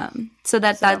 Okay. So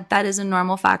that is a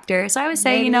normal factor. So I would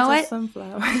say, you know what?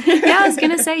 Sunflower. Yeah, I was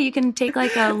going to say you can take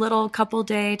like a little couple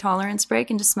day tolerance break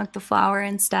and just smoke the flower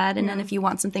instead. And then if you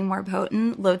want something more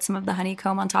potent, load some of the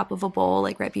honeycomb on top of a bowl,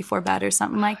 like right before bed or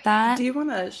something like that. Do you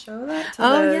want to show that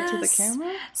to the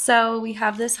camera? So we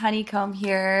have this honeycomb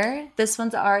here. This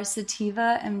one's our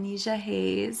Sativa Amnesia Haze.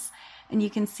 And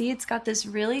you can see it's got this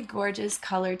really gorgeous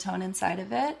color tone inside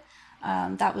of it.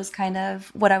 That was kind of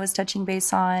what I was touching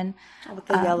base on with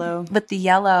the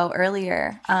yellow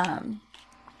earlier.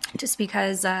 Just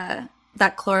because that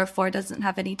chlorophore doesn't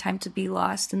have any time to be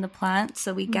lost in the plant.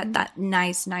 So we get that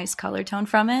nice color tone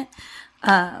from it.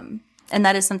 And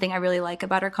that is something I really like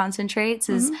about our concentrates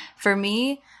is for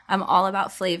me, I'm all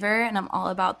about flavor and I'm all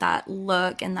about that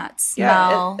look and that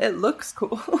smell. Yeah, it looks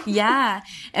cool. Yeah.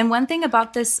 And one thing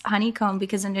about this honeycomb,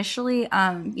 because initially,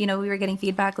 we were getting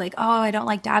feedback like, oh, I don't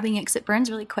like dabbing it because it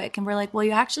burns really quick. And we're like, well,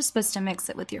 you're actually supposed to mix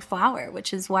it with your flour,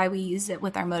 which is why we use it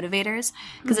with our motivators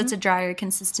because it's a drier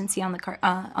consistency on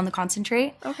the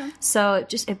concentrate. Okay. So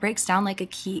it breaks down like a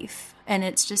keef and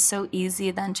it's just so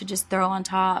easy then to just throw on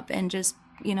top and just,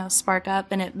 spark up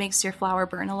and it makes your flower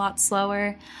burn a lot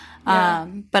slower. Yeah.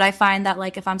 But I find that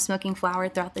like if I'm smoking flower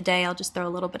throughout the day, I'll just throw a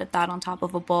little bit of that on top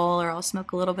of a bowl or I'll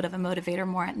smoke a little bit of a motivator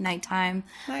more at nighttime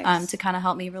to kind of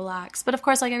help me relax. But of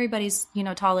course, like everybody's,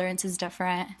 tolerance is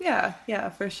different. Yeah,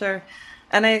 for sure.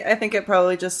 And I think it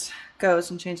probably just goes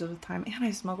and changes with time. And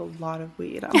I smoke a lot of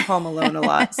weed. I'm home alone a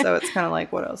lot. So it's kind of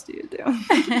like, what else do you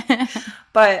do?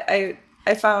 But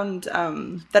I found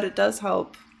that it does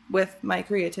help with my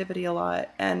creativity a lot.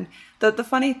 And the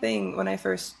funny thing when I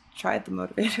first tried the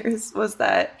motivators was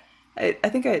that I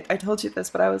think I told you this,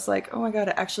 but I was like, oh my God,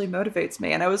 it actually motivates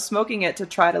me. And I was smoking it to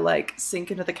try to like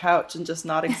sink into the couch and just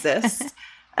not exist.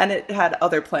 And it had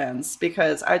other plans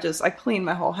because I cleaned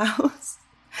my whole house.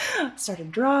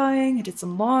 Started drawing, I did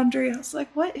some laundry. I was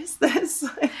like, what is this?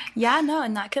 Yeah, no,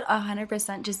 and that could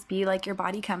 100% just be like your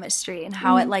body chemistry and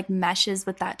how it like meshes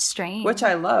with that strain. Which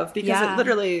I love because it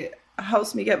literally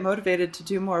helps me get motivated to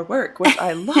do more work, which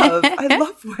I love. I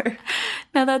love work.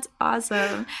 No, that's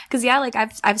awesome. Because like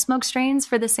I've smoked strains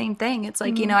for the same thing. It's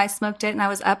like, I smoked it and I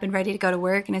was up and ready to go to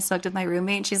work and I smoked with my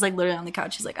roommate and she's like literally on the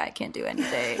couch. She's like, I can't do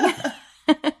anything.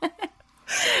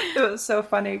 It was so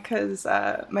funny because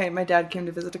my dad came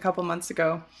to visit a couple months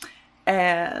ago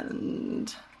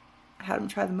and I had him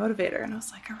try the motivator and I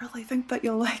was like, I really think that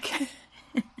you'll like it.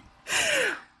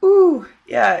 Ooh,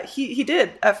 yeah, he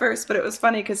did at first, but it was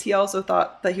funny because he also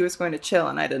thought that he was going to chill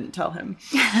and I didn't tell him.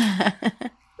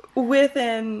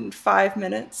 Within 5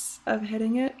 minutes of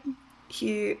hitting it,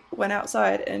 he went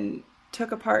outside and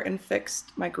took apart and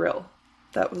fixed my grill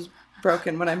that was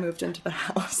broken when I moved into the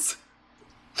house.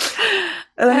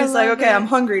 And then he's like, okay, I'm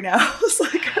hungry now. I was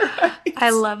like, all right. I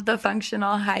love the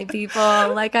functional high people.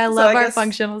 Like, I love our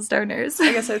functional stoners.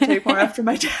 I guess I take more after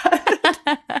my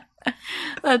dad.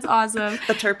 That's awesome.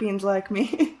 The terpenes like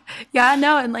me. Yeah,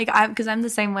 no, and like because I'm the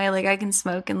same way. Like I can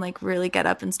smoke and like really get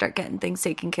up and start getting things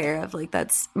taken care of. Like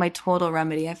that's my total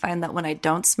remedy. I find that when I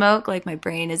don't smoke, like my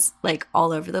brain is like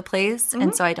all over the place,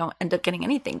 and so I don't end up getting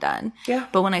anything done. Yeah.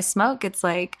 But when I smoke, it's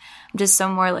like I'm just so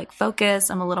more like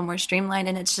focused. I'm a little more streamlined,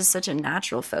 and it's just such a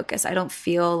natural focus. I don't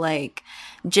feel like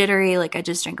jittery. Like I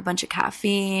just drink a bunch of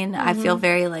caffeine. I feel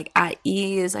very like at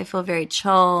ease. I feel very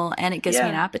chill, and it gives me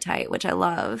an appetite, which I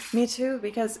love. Me too,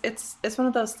 because it's one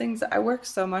of those things that I work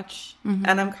so much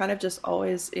and I'm kind of just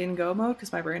always in go mode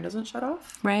because my brain doesn't shut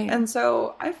off. Right. And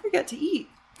so I forget to eat.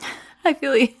 I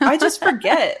feel you. I just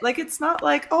forget. Like, it's not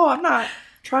like, oh, I'm not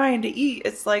trying to eat.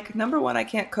 It's like, number one, I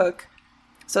can't cook.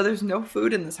 So there's no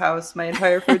food in this house. My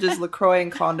entire fridge is LaCroix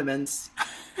and condiments.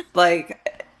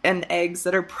 Like, and eggs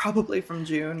that are probably from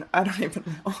June. I don't even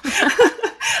know.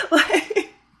 Like,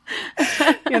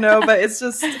 you know, but it's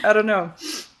just, I don't know.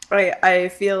 I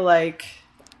feel like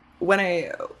when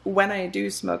I do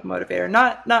smoke motivator,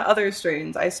 not other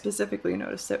strains, I specifically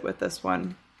noticed it with this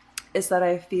one, is that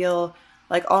I feel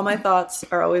like all my thoughts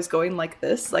are always going like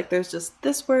this. Like there's just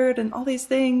this word and all these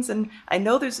things, and I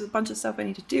know there's a bunch of stuff I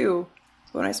need to do.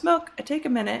 But when I smoke, I take a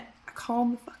minute, I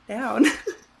calm the fuck down.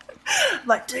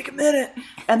 Like, take a minute.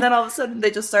 And then all of a sudden they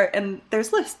just start, and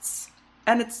there's lists.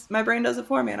 And it's, my brain does it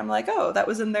for me. And I'm like, oh, that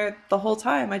was in there the whole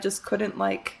time. I just couldn't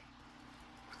like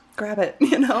grab it,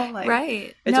 you know? Like,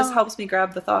 right. It just helps me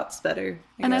grab the thoughts better.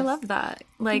 And I love that.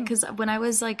 Like, because when I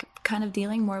was like kind of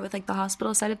dealing more with like the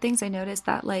hospital side of things, I noticed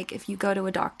that like if you go to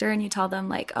a doctor and you tell them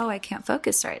like, oh, I can't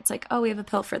focus right, it's like, oh, we have a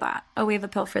pill for that. Oh, we have a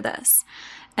pill for this.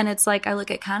 And it's like, I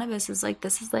look at cannabis as like,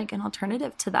 this is like an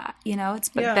alternative to that, you know, it's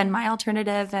been my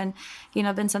alternative, and, you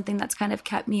know, been something that's kind of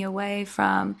kept me away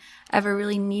from ever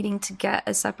really needing to get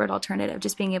a separate alternative,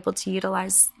 just being able to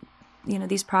utilize, you know,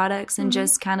 these products and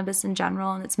just cannabis in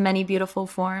general and its many beautiful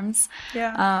forms.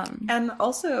 Yeah. And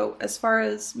also, as far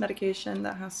as medication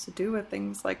that has to do with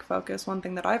things like focus, one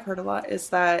thing that I've heard a lot is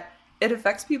that it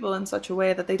affects people in such a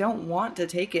way that they don't want to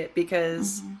take it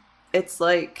because it's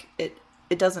like,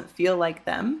 it doesn't feel like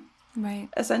them. Right.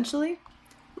 Essentially.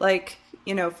 Like,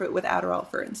 you know, with Adderall,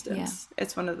 for instance,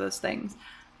 it's one of those things.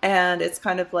 And it's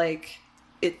kind of like,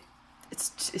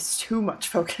 it's too much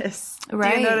focus.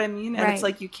 Right. Do you know what I mean? And it's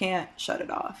like, you can't shut it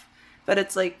off. But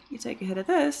it's like, you take a hit of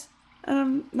this, and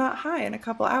I'm not high in a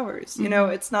couple hours. You know,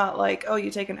 it's not like, oh, you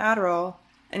take an Adderall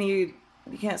and you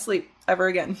can't sleep ever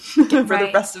again for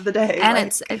the rest of the day. And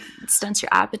like, it stunts your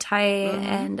appetite.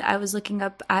 And I was looking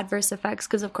up adverse effects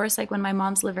because, of course, like when my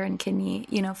mom's liver and kidney,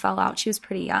 you know, fell out, she was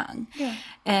pretty young. Yeah.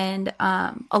 And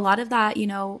a lot of that, you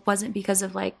know, wasn't because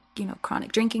of like, you know,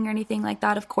 chronic drinking or anything like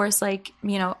that. Of course, like,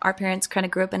 you know, our parents kind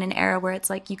of grew up in an era where it's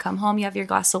like you come home, you have your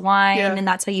glass of wine, and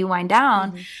that's how you wind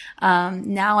down.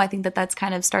 Now I think that that's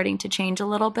kind of starting to change a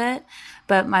little bit.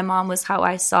 But my mom was how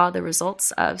I saw the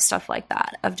results of stuff like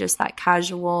that, of just that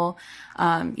casual,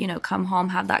 you know, come home,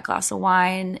 have that glass of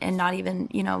wine, and not even,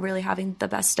 you know, really having the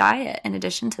best diet in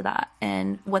addition to that,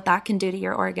 and what that can do to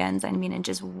your organs. I mean, and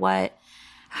just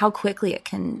how quickly it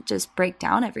can just break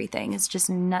down everything is just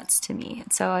nuts to me.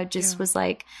 And so I just was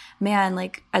like, man,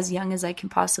 like as young as I can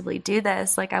possibly do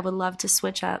this, like I would love to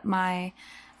switch up my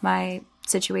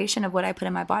situation of what I put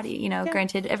in my body. You know,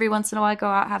 granted, every once in a while I go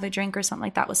out, have a drink or something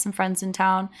like that with some friends in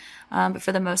town. But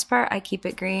for the most part, I keep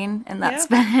it green, and that's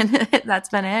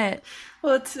been it.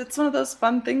 Well, it's one of those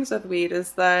fun things with weed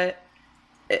is that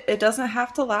it doesn't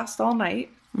have to last all night,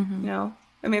 you know?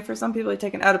 I mean, for some people, you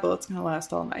take an edible, it's going to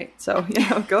last all night. So, you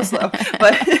know, go slow.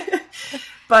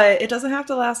 But it doesn't have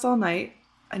to last all night.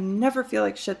 I never feel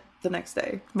like shit the next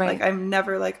day. Right. Like, I'm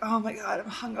never like, oh my God, I'm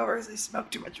hungover because I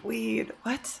smoked too much weed.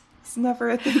 What? It's never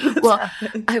a thing that's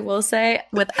happened. I will say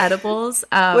with edibles.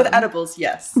 With edibles,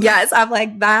 yes. Yes, I'm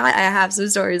like that. I have some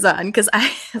stories on because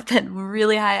I have been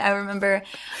really high. I remember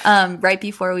right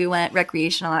before we went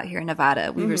recreational out here in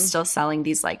Nevada, we were still selling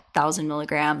these like 1,000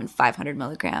 milligram and 500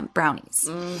 milligram brownies.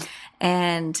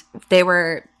 And they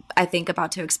were, I think,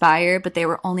 about to expire, but they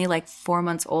were only like 4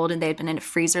 months old and they had been in a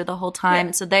freezer the whole time.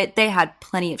 Yeah. So they had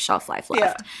plenty of shelf life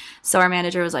left. Yeah. So our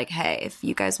manager was like, hey, if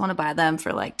you guys want to buy them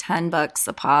for like $10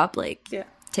 a pop, like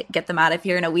get them out of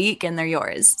here in a week and they're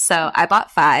yours. So I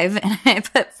bought 5 and I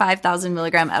put 5,000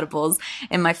 milligram edibles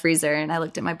in my freezer. And I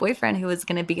looked at my boyfriend who was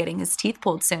going to be getting his teeth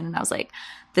pulled soon. And I was like,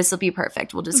 this will be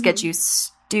perfect. We'll just get you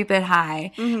stupid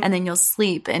high and then you'll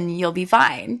sleep and you'll be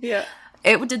fine. Yeah.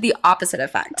 It did the opposite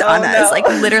effect on us. No. Like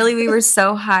literally we were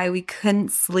so high we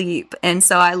couldn't sleep. And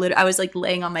so I was like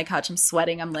laying on my couch, I'm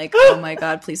sweating. I'm like, oh my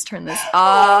God, please turn this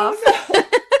off. Oh, no.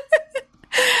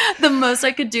 The most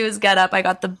I could do is get up. I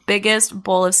got the biggest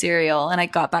bowl of cereal and I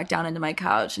got back down into my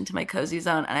couch, into my cozy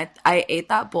zone. And I ate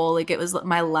that bowl like it was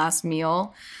my last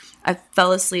meal. I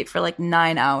fell asleep for like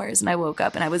 9 hours and I woke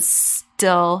up and I was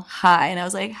still high. And I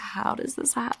was like, how does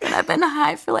this happen? I've been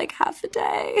high for like half a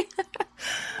day.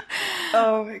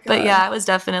 Oh my God. But yeah, I was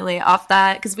definitely off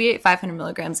that because we ate 500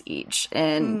 milligrams each.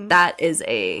 And that is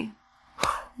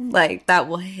like, that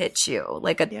will hit you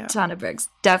like a ton of bricks.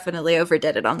 Definitely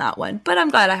overdid it on that one. But I'm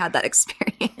glad I had that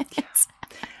experience.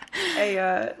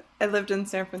 I lived in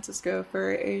San Francisco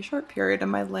for a short period,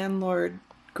 and my landlord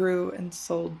grew and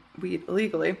sold weed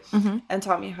illegally and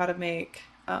taught me how to make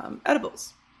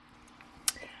edibles.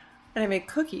 And I made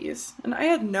cookies. And I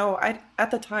had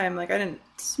at the time, like, I didn't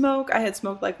smoke. I had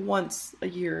smoked like once a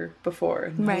year before.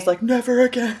 And I was like, never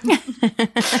again.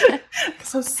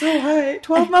 Because I was so high.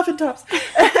 12 muffin tops.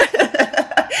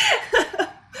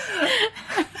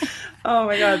 Oh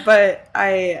my God. But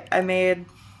I made,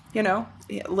 you know,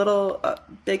 little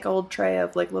big old tray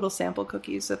of like little sample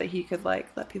cookies so that he could like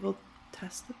let people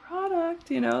test the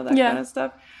product, you know, that kind of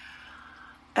stuff.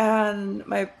 And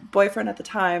my boyfriend at the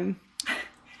time,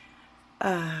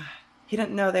 he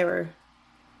didn't know they were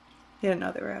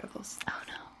edibles. Oh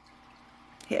no.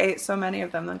 He ate so many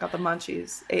of them, then got the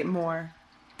munchies, ate more,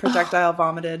 projectile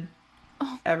vomited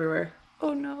everywhere.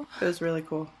 Oh no. It was really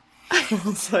cool. It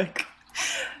was like,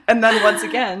 and then once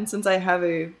again, since I have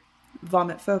a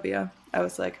vomit phobia, I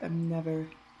was like, I'm never,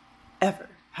 ever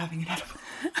having an edible.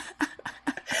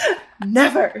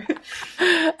 Never.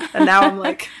 And now I'm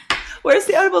like, where's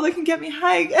the edible that can get me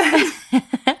high again?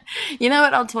 You know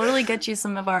what? I'll totally get you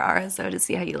some of our RSO to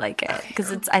see how you like it.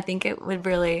 Because I think it would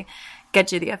really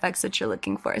get you the effects that you're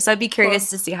looking for. So I'd be curious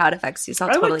to see how it affects you. So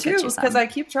I'll totally get you some. Because I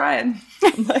keep trying.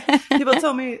 People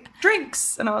tell me,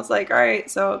 drinks. And I was like, all right.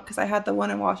 So, because I had the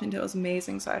one in Washington. It was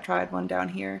amazing. So I tried one down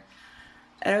here.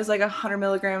 And it was like 100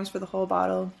 milligrams for the whole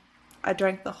bottle. I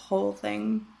drank the whole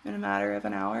thing in a matter of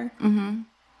an hour. Mm-hmm.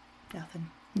 Nothing.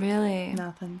 Really?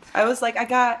 Nothing. I was like, I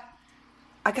got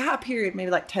a period,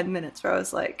 maybe like 10 minutes, where I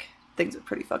was like, things are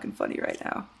pretty fucking funny right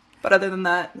now. But other than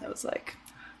that, I was like,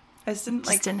 I just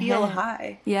didn't feel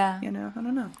high. Yeah. You know, I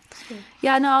don't know.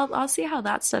 Yeah, no, I'll see how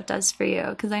that stuff does for you.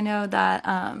 Because I know that,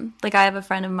 like, I have a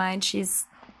friend of mine, she's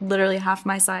literally half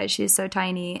my size. She's so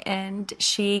tiny. And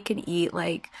she can eat,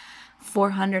 like,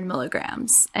 400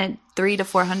 milligrams and 300 to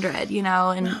 400, you know,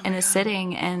 in a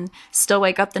sitting, and still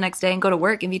wake up the next day and go to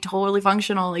work and be totally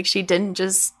functional. Like, she didn't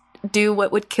just do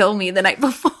what would kill me the night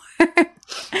before.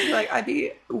 Like, I'd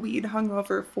be weed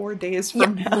hungover 4 days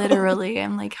from now. Literally.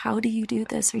 I'm like, how do you do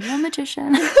this? Are you a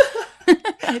magician?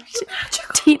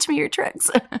 Teach me your tricks.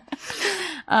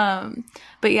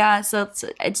 But yeah, so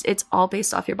it's all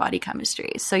based off your body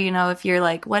chemistry. So, you know, if you're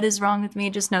like, what is wrong with me?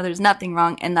 Just know there's nothing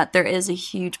wrong, and that there is a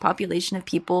huge population of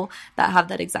people that have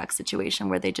that exact situation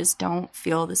where they just don't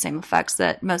feel the same effects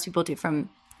that most people do from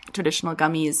traditional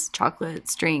gummies,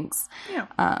 chocolates, drinks. Yeah.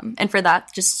 And for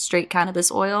that, just straight cannabis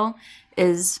oil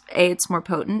is it's more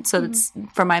potent. So that's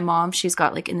for my mom, she's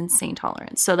got like an insane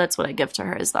tolerance. So that's what I give to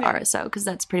her is the RSO, because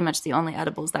that's pretty much the only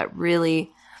edibles that really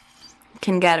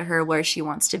can get her where she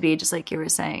wants to be, just like you were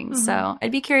saying. So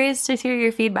I'd be curious to hear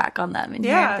your feedback on them and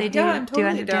hear if they do. I'm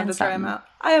totally down to try them out.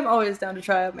 I am always down to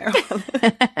try out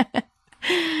marijuana.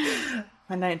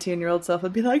 My 19-year-old self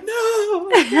would be like,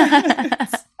 no.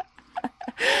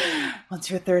 Once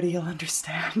you're 30, you'll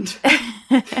understand.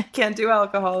 Can't do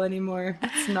alcohol anymore.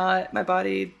 It's not, my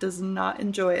body does not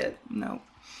enjoy it. No.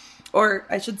 Or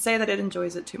I should say that it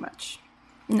enjoys it too much.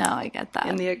 No, I get that.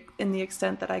 In the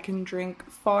extent that I can drink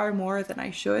far more than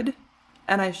I should,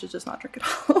 and I should just not drink at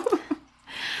all.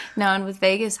 No, and with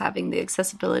Vegas having the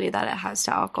accessibility that it has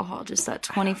to alcohol, just that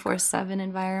 24/7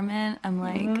 environment, I'm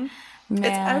like, man. It's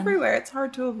everywhere. It's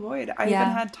hard to avoid. I even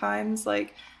had times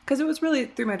like, because it was really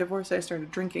through my divorce I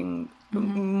started drinking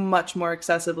much more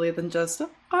excessively than just,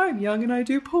 I'm young and I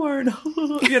do porn.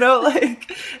 You know,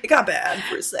 like, it got bad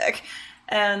for a sec.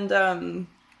 And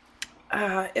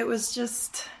it was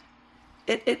just,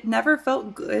 it never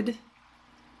felt good.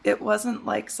 It wasn't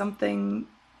like something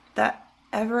that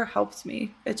ever helps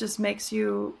me. It just makes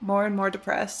you more and more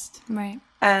depressed. Right.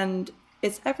 And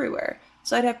it's everywhere.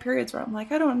 So I'd have periods where I'm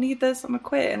like, I don't need this, I'm gonna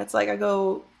quit. And it's like I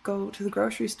go to the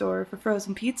grocery store for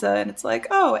frozen pizza, and it's like,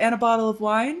 oh, and a bottle of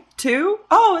wine? 2?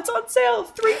 Oh, it's on sale,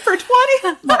 3 for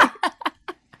 $20. Like,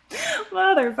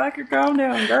 motherfucker, calm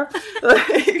down, girl. Like,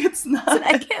 it's not.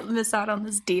 I can't miss out on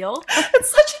this deal.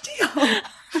 It's such a deal.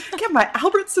 Get my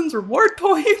Albertsons reward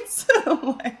points.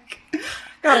 I'm like,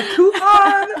 got a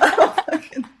coupon.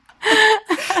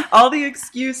 All the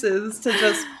excuses to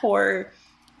just pour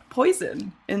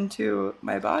poison into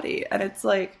my body. And it's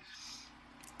like,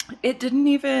 it didn't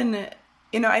even,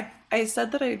 you know, I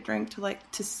said that I drank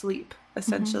to sleep,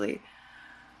 essentially.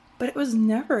 but it was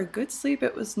never a good sleep.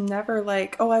 It was never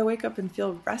like, oh, I wake up and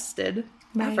feel rested.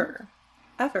 Right. Ever.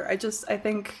 I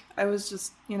think I was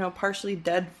just, partially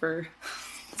dead for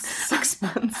 6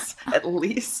 months at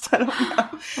least. I don't know.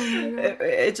 Oh my God.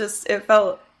 It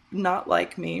felt not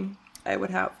like me. I would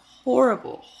have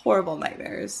horrible, horrible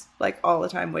nightmares, like all the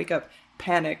time, wake up,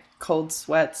 panic, cold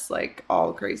sweats, like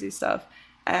all crazy stuff.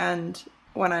 And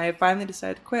when I finally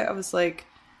decided to quit, I was like,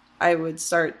 I would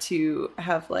start to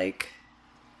have like,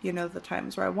 the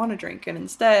times where I want to drink. And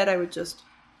instead I would just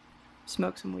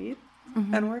smoke some weed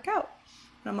and work out.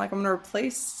 And I'm like, I'm going to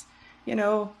replace,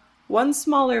 one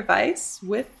smaller vice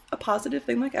with a positive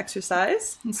thing like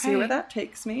exercise and see where that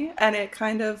takes me. And it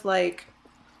kind of like,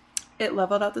 it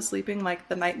leveled out the sleeping. Like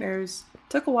the nightmares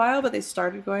took a while, but they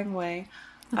started going away.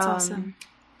 That's awesome.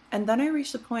 And then I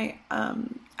reached the point,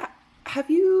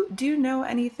 do you know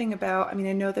anything about, I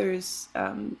know there's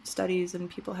studies and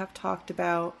people have talked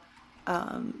about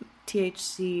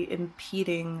THC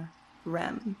impeding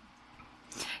REM.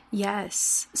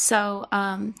 Yes. So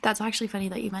that's actually funny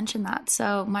that you mentioned that.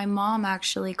 So my mom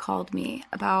actually called me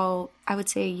about, I would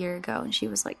say a year ago, and she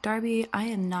was like, Darby, I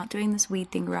am not doing this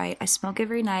weed thing right. I smoke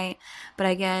every night, but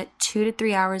I get 2 to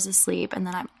 3 hours of sleep, and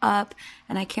then I'm up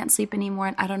and I can't sleep anymore,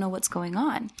 and I don't know what's going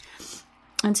on.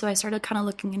 And so I started kind of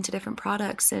looking into different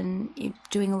products and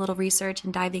doing a little research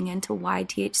and diving into why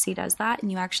THC does that.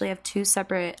 And you actually have 2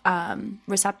 separate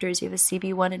receptors. You have a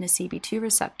CB1 and a CB2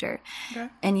 receptor. Okay.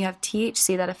 And you have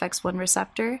THC that affects one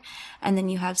receptor. And then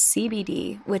you have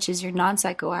CBD, which is your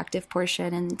non-psychoactive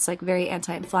portion. And it's like very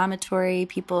anti-inflammatory.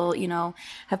 People,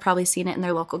 have probably seen it in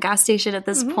their local gas station at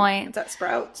this point. It's at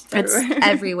Sprouts. It's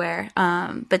everywhere.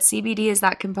 But CBD is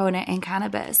that component in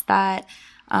cannabis that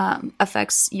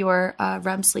affects your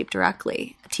REM sleep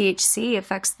directly. THC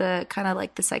affects the kind of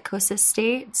like the psychosis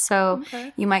state. So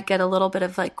you might get a little bit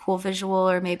of like cool visual,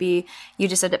 or maybe you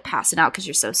just end up passing out because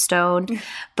you're so stoned.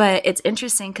 But it's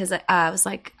interesting because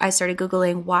I started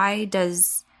Googling, why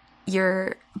does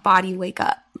your body wake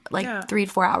up like 3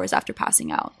 to 4 hours after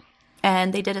passing out?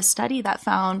 And they did a study that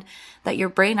found that your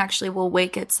brain actually will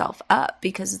wake itself up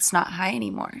because it's not high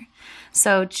anymore.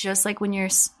 So just like when you're,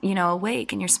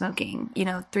 awake and you're smoking,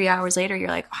 3 hours later, you're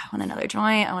like, oh, I want another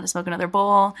joint. I want to smoke another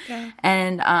bowl. Yeah.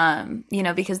 And,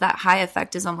 because that high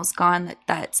effect is almost gone,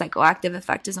 that psychoactive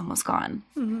effect is almost gone.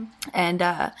 Mm-hmm.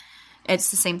 And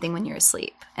it's the same thing when you're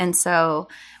asleep. And so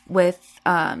with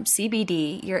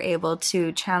CBD, you're able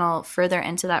to channel further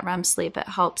into that REM sleep. It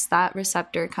helps that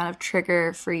receptor kind of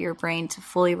trigger for your brain to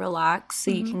fully relax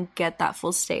so you can get that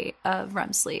full state of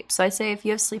REM sleep. So I say if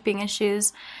you have sleeping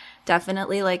issues,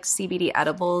 definitely like CBD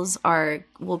edibles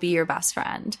will be your best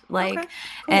friend. Like, okay,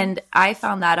 cool. And I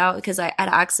found that out because I had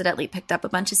accidentally picked up a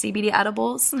bunch of CBD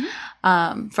edibles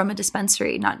from a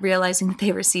dispensary, not realizing that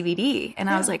they were CBD. And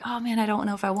I was like, oh man, I don't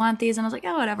know if I want these. And I was like,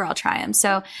 oh, whatever, I'll try them.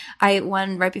 So I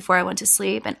went right before I went to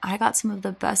sleep, and I got some of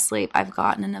the best sleep I've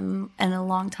gotten in a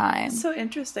long time. So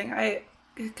interesting.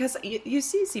 Because you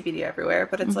see CBD everywhere,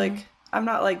 but it's like, I'm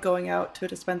not like going out to a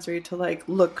dispensary to like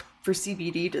look for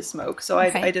CBD to smoke. So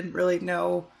I didn't really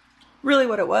know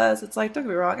what it was. It's like, don't get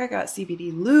me wrong, I got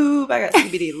CBD lube, I got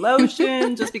CBD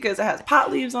lotion just because it has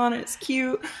pot leaves on it. It's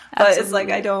cute. But Absolutely. It's like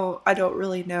I don't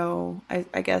really know,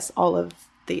 I guess, all of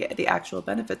the actual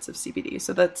benefits of CBD.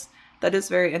 So that is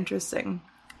very interesting.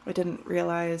 I didn't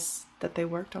realize that they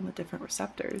worked on the different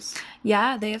receptors.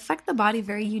 Yeah, they affect the body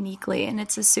very uniquely, and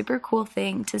it's a super cool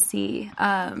thing to see.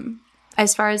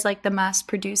 As far as like the mass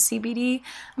produced CBD,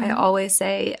 I always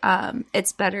say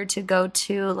it's better to go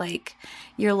to like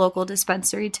your local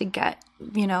dispensary to get,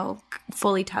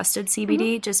 fully tested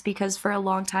CBD, just because for a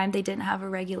long time they didn't have a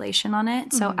regulation on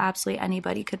it. So absolutely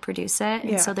anybody could produce it.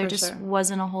 And so there just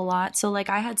wasn't a whole lot. So like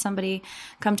I had somebody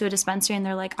come to a dispensary and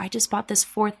they're like, I just bought this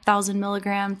 4,000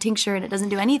 milligram tincture and it doesn't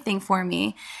do anything for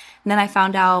me. And then I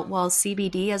found out,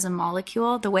 CBD as a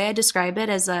molecule, the way I describe it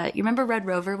as you remember Red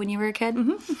Rover when you were a kid?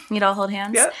 You'd all hold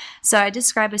hands? Yep. So I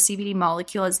describe a CBD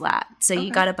molecule as that. So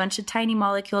you got a bunch of tiny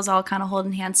molecules all kind of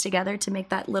holding hands together to make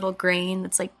that little grain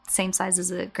that's like same size as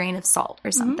a grain of salt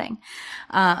or something.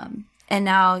 And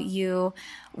now you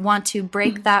want to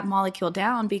break that molecule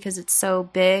down because it's so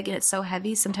big and it's so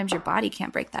heavy. Sometimes your body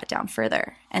can't break that down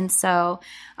further. And so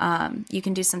you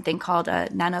can do something called a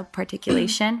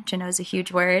nanoparticulation, which I know is a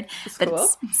huge word. But cool.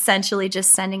 It's essentially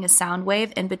just sending a sound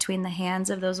wave in between the hands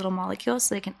of those little molecules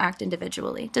so they can act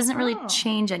individually. It doesn't really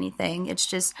change anything. It's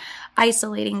just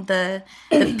isolating the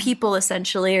people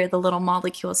essentially, or the little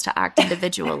molecules, to act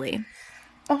individually.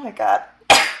 Oh my God.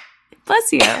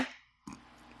 Bless you.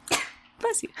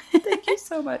 Bless you. Thank you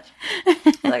so much. I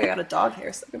feel like I got a dog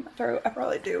hair stuck in my throat. I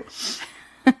probably do.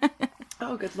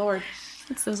 Oh, good Lord.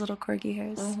 It's those little corgi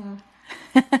hairs.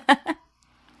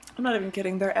 I'm not even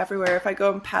kidding. They're everywhere. If I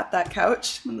go and pat that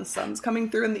couch when the sun's coming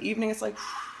through in the evening, it's like,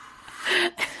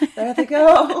 there they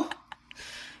go.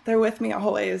 They're with me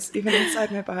always, even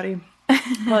inside my body.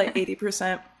 Probably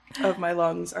 80% of my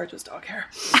lungs are just dog hair.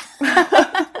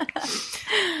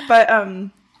 But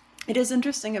it is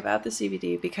interesting about the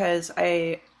CBD because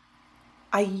I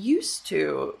used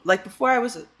to, like, before I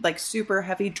was like super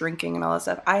heavy drinking and all that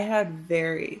stuff, I had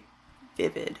very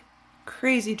vivid,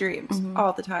 crazy dreams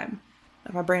all the time.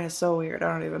 My brain is so weird.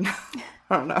 I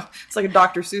don't know. It's like a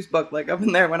Dr. Seuss book, like I'm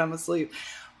in there when I'm asleep.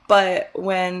 But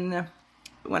when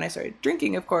I started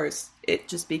drinking, of course, it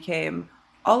just became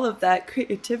all of that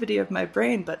creativity of my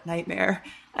brain, but nightmare.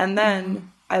 And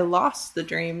then I lost the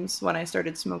dreams when I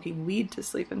started smoking weed to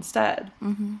sleep instead.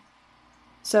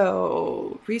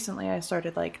 So recently I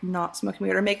started like not smoking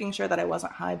weed or making sure that I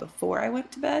wasn't high before I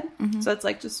went to bed. So it's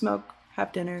like just smoke,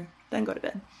 have dinner, then go to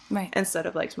bed. Right. Instead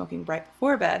of like smoking right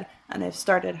before bed. And I've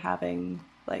started having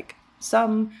like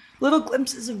some little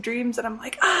glimpses of dreams that I'm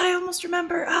like, I almost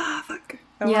remember. Fuck.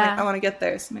 I want to get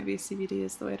there. So maybe CBD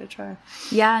is the way to try.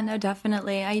 Yeah, no,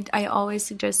 definitely. I always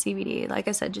suggest CBD. Like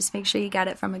I said, just make sure you get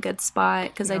it from a good spot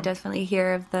because I definitely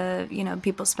hear of the,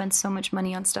 people spend so much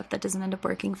money on stuff that doesn't end up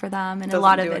working for them. And a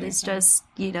lot of it is just,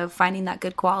 finding that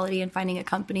good quality and finding a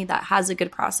company that has a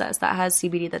good process, that has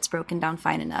CBD that's broken down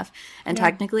fine enough. And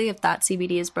technically, if that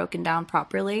CBD is broken down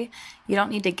properly, you don't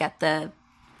need to get the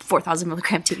 4,000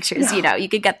 milligram tinctures. You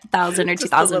could get the 1,000 or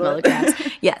 2,000 milligrams.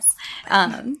 Yes.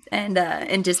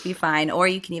 And just be fine. Or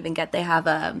you can even they have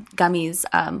gummies.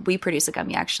 We produce a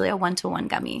gummy, actually, a 1-to-1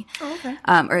 gummy. Oh, okay.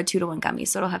 Or a 2-to-1 gummy.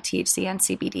 So it'll have THC and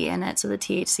CBD in it. So the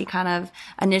THC kind of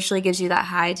initially gives you that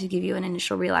high to give you an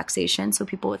initial relaxation. So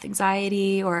people with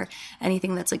anxiety or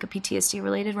anything that's like a PTSD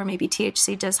related, where maybe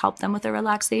THC does help them with a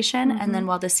relaxation. And then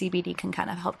while the CBD can kind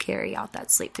of help carry out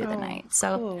that sleep through the night.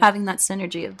 So having that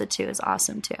synergy of the two is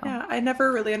awesome too. Yeah, I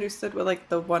never really understood what like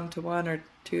the 1-to-1 or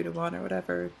 2-to-1 or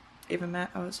whatever even meant.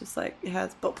 I was just like, it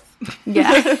has both.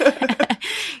 Yeah.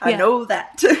 I know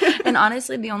that. And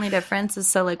honestly, the only difference is,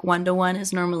 so like 1-to-1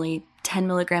 is normally 10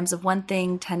 milligrams of one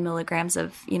thing, 10 milligrams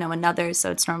of, another.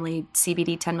 So it's normally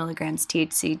CBD 10 milligrams,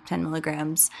 THC 10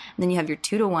 milligrams. And then you have your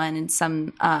 2-to-1, and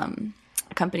some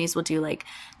companies will do like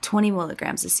 20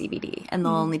 milligrams of CBD, and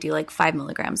they'll only do like 5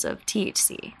 milligrams of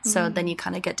THC. So then you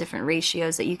kind of get different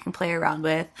ratios that you can play around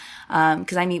with.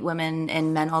 Because I meet women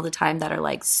and men all the time that are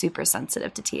like super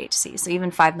sensitive to THC. So even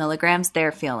 5 milligrams,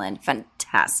 they're feeling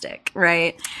fantastic,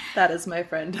 right? That is my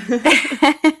friend.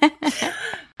 The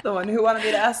one who wanted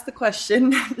me to ask the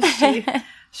question.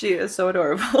 She is so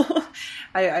adorable.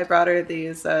 I brought her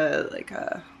these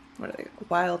what are they,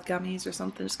 wild gummies or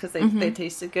something, just because they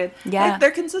tasted good. Yeah. Like,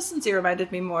 their consistency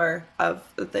reminded me more of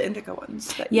the indica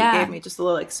ones that you gave me, just a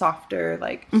little like softer.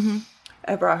 Like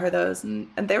I brought her those, and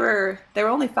they were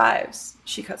only 5s.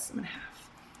 She cuts them in half.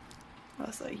 I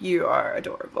was like, you are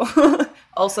adorable.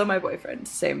 Also, my boyfriend,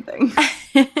 same thing.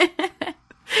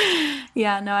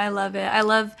 Yeah, no, I love it.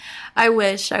 I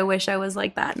wish I was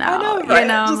like that now. I know, right?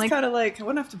 I'm just kind of like, I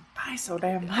wouldn't have to buy so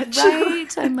damn much.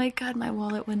 Right? I'm like, God, my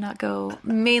wallet would not go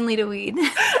mainly to weed.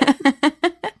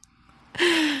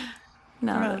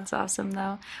 No, that's awesome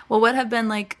though. Well, what have been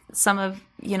like some of,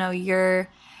 your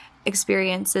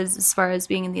experiences as far as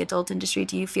being in the adult industry?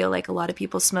 Do you feel like a lot of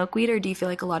people smoke weed, or do you feel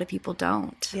like a lot of people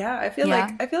don't? Yeah, I feel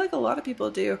like a lot of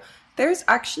people do. There's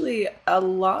actually a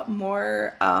lot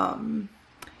more, I'm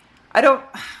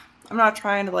not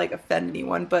trying to like offend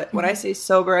anyone, but when I say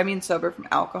sober, I mean sober from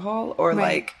alcohol or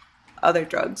like other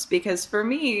drugs, because for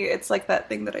me, it's like that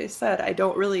thing that I said. I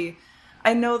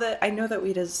know that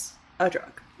weed is a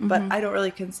drug, but I don't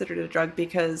really consider it a drug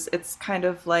because it's kind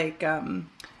of like,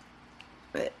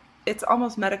 it's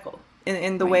almost medical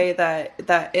in the way that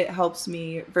it helps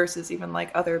me versus even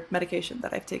like other medication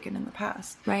that I've taken in the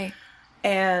past. Right.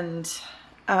 And,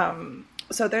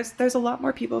 so there's a lot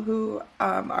more people who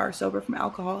are sober from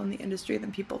alcohol in the industry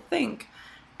than people think,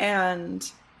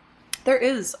 and there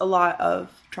is a lot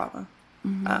of trauma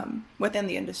within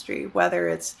the industry, whether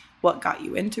it's what got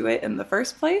you into it in the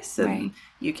first place and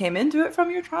you came into it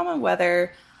from your trauma,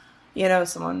 whether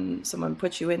someone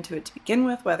put you into it to begin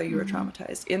with, whether you were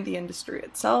traumatized in the industry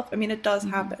itself. I mean, it does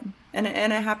happen, and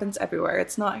it happens everywhere.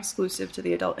 It's not exclusive to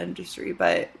the adult industry,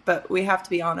 but we have to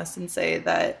be honest and say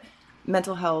that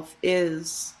mental health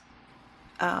is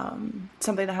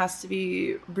something that has to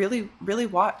be really, really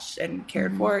watched and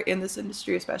cared for in this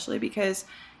industry, especially because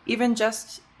even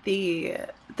just the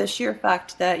sheer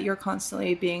fact that you're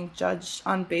constantly being judged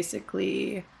on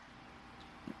basically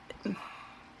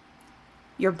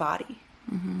your body.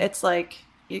 It's like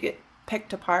you get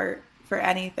picked apart for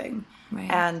anything.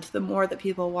 Right. And the more that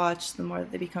people watch, the more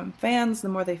that they become fans, the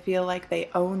more they feel like they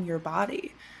own your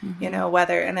body, you know,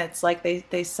 and it's like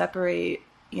they separate,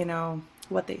 you know,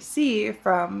 what they see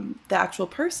from the actual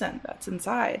person that's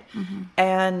inside.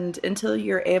 And until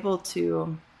you're able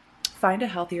to find a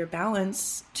healthier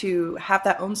balance to have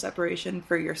that own separation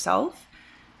for yourself,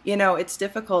 you know, it's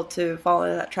difficult to fall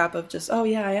into that trap of just, oh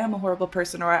yeah, I am a horrible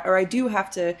person, or I do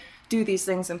have to do these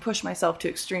things and push myself to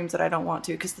extremes that I don't want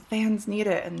to because the fans need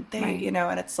it, and they, you know,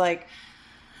 and it's like,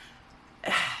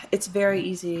 it's very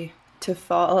easy to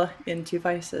fall into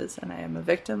vices, and I am a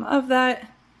victim of that.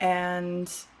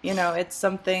 And, you know, it's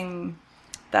something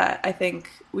that I think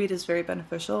weed is very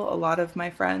beneficial. A lot of my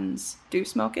friends do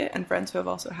smoke it, and friends who have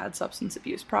also had substance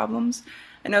abuse problems.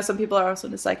 I know some people are also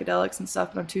into psychedelics and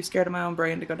stuff, but I'm too scared of my own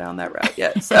brain to go down that route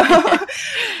yet. So,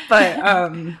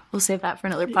 but we'll save that for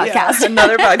another podcast. Yeah,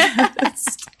 another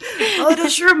podcast. Oh, I did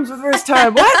shrooms for the first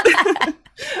time. What?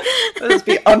 I'll just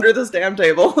be under this damn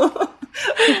table.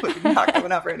 Not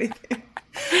coming out for anything.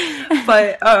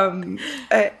 But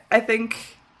I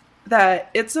think that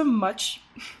it's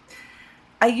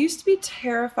I used to be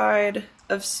terrified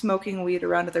of smoking weed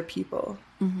around other people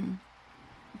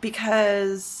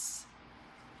because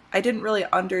I didn't really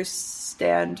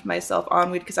understand myself on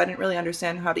weed, because I didn't really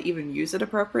understand how to even use it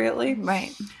appropriately.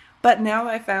 Right. But now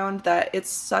I found that it's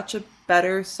such a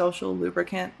better social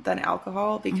lubricant than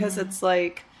alcohol, because it's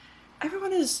like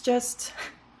everyone is just,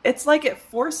 it's like it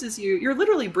forces you're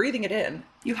literally breathing it in.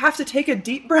 You have to take a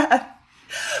deep breath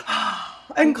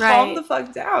and calm the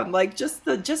fuck down. Like just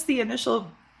the initial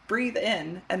breathe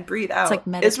in and breathe out. It's like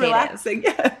meditative. It's relaxing,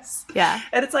 yes. Yeah.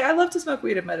 And it's like, I love to smoke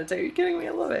weed and meditate. Are you kidding me?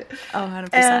 I love it. Oh, 100%.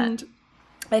 And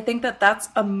I think that that's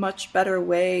a much better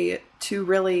way to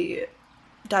really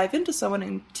dive into someone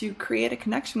and to create a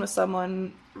connection with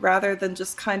someone, rather than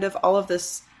just kind of all of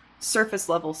this surface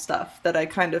level stuff that I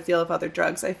kind of feel with other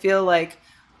drugs. I feel like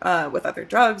with other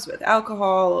drugs, with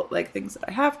alcohol, like things that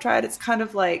I have tried, it's kind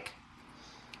of like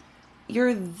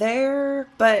you're there,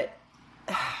 but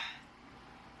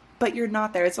you're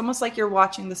not there. It's almost like you're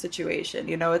watching the situation,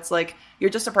 you know? It's like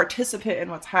you're just a participant in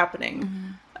what's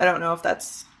happening. I don't know if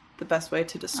that's the best way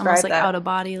to describe almost like that. Out of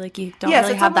body, like you don't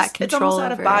really have that control. It's almost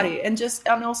out of over body. it.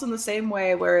 And also in the same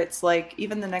way where it's like,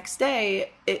 even the next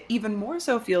day, it even more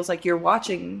so feels like you're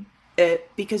watching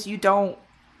it, because you don't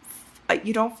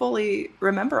fully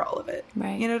remember all of it.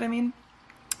 Right. You know what I mean?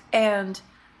 And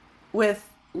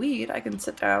with weed, I can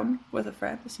sit down with a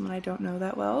friend, someone I don't know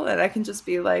that well, and I can just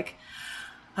be like,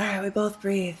 all right, we both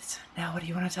breathed. Now what do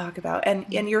you want to talk about? And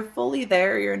you're fully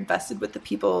there. You're invested with the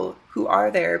people who are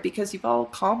there, because you've all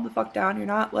calmed the fuck down. You're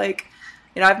not like,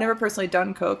 you know, I've never personally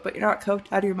done coke, but you're not coked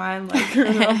out of your mind, like you're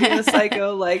being a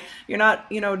psycho. Like you're not,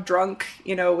 you know, drunk,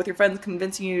 you know, with your friends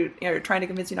convincing you, you know, trying to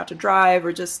convince you not to drive,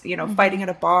 or just, you know, fighting at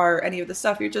a bar, or any of the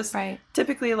stuff. You're just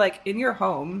typically like in your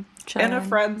home, in a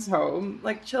friend's home,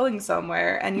 like chilling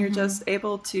somewhere, and you're just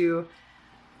able to,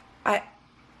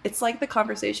 it's like the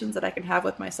conversations that I can have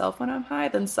with myself when I'm high,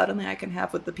 then suddenly I can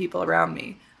have with the people around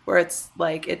me, where it's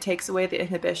like, it takes away the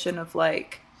inhibition of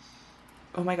like,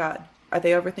 oh my God, are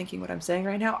they overthinking what I'm saying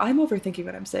right now? I'm overthinking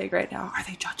what I'm saying right now. Are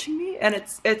they judging me? And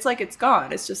it's like, it's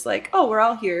gone. It's just like, oh, we're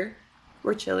all here.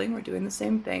 We're chilling. We're doing the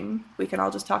same thing. We can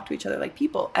all just talk to each other like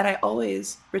people. And I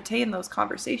always retain those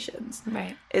conversations.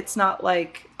 Right. It's not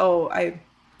like, oh, I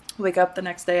wake up the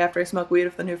next day after I smoke weed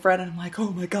with a new friend and I'm like,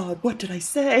 oh my God, what did I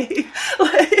say?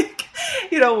 Like,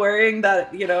 you know, worrying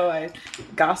that, you know, I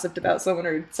gossiped about someone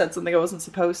or said something I wasn't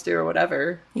supposed to or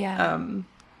whatever. Yeah.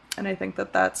 And I think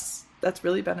that that's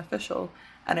really beneficial.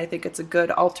 And I think it's a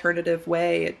good alternative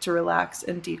way to relax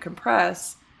and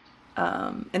decompress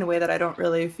in a way that I don't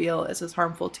really feel is as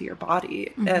harmful to your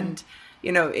body. And,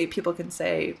 you know, people can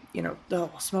say, you know, oh,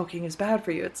 well, smoking is bad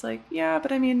for you. It's like, yeah,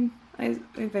 but I mean, I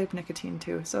vape nicotine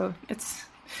too, so it's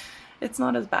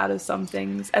not as bad as some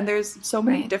things. And there's so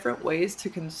many different ways to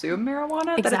consume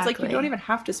marijuana that it's like you don't even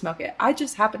have to smoke it. I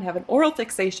just happen to have an oral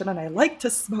fixation and I like to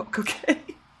smoke, okay?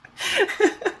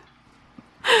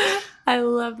 I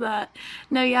love that.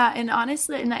 No, yeah, and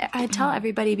honestly, and I tell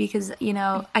everybody, because, you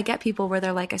know, I get people where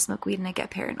they're like, I smoke weed and I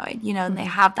get paranoid, you know, and they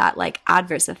have that like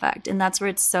adverse effect. And that's where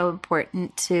it's so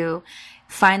important to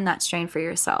find that strain for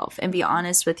yourself and be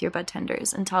honest with your bud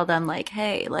tenders and tell them like,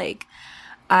 hey, like,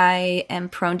 I am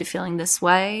prone to feeling this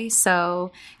way,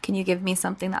 so can you give me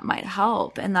something that might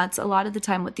help? And that's a lot of the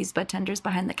time what these bud tenders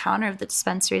behind the counter of the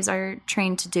dispensaries are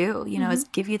trained to do, you know, is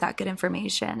give you that good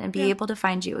information and be able to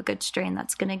find you a good strain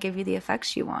that's going to give you the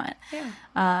effects you want.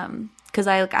 because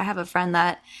I have a friend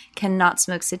that cannot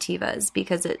smoke sativas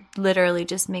because it literally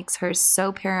just makes her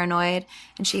so paranoid,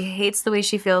 and she hates the way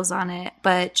she feels on it.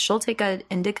 But she'll take an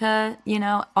indica,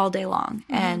 all day long,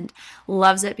 and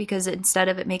loves it because instead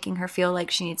of it making her feel like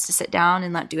she needs to sit down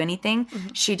and not do anything,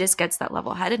 she just gets that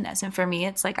level-headedness. And for me,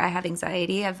 it's like I have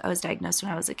anxiety. I was diagnosed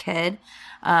when I was a kid,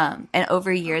 and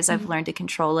over years I've learned to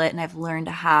control it, and I've learned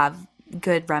to have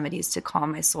good remedies to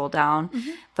calm my soul down.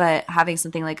 But having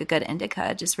something like a good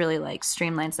indica just really like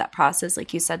streamlines that process,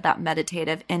 like you said, that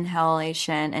meditative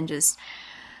inhalation, and just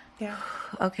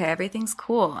okay, everything's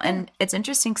cool. And it's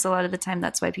interesting because a lot of the time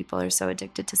that's why people are so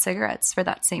addicted to cigarettes, for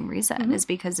that same reason, is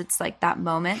because it's like that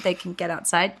moment they can get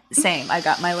outside. Same, I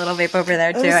got my little vape over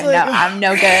there too. I know I'm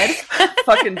no good.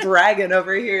 Fucking dragging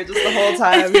over here just the whole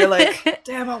time. You're like,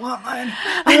 damn, I want mine.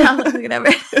 I'm looking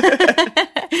over.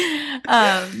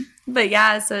 But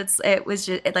yeah, so it was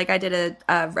just like I did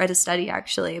read a study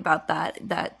actually about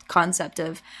that concept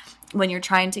of when you're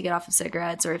trying to get off of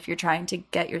cigarettes, or if you're trying to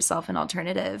get yourself an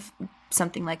alternative,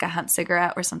 something like a hemp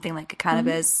cigarette or something like a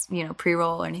cannabis,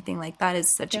 pre-roll or anything like that is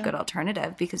such a good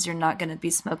alternative, because you're not going to be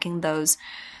smoking those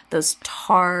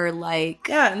tar-like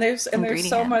and there's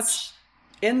so much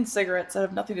in cigarettes that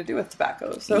have nothing to do with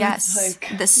tobacco. So yes, it's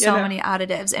like, there's so many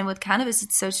additives, and with cannabis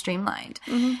it's so streamlined.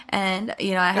 And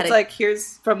I had like,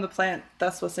 here's from the plant,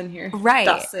 that's what's in here, right?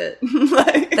 That's it.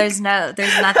 Like, there's nothing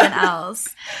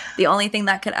else. The only thing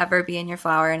that could ever be in your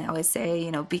flower, and I always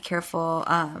say, be careful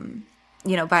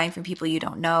buying from people you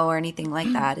don't know or anything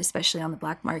like that, especially on the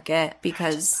black market,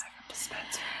 because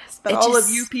but all of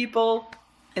you people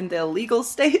in the illegal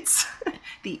states,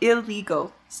 the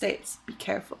illegal states, be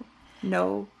careful.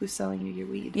 Know who's selling you your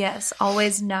weed. Yes,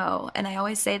 always know. And I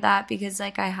always say that because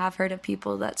like I have heard of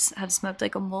people that have smoked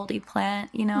like a moldy plant,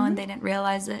 and they didn't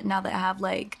realize it. Now they have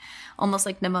like almost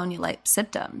like pneumonia-like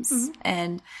symptoms.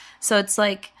 And so it's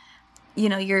like,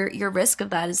 your risk of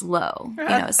that is low,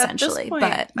 essentially.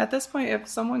 At this point, if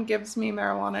someone gives me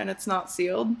marijuana and it's not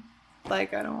sealed,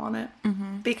 like, I don't want it.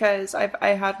 Because I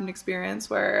had an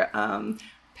experience where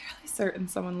certain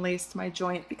someone laced my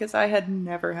joint because I had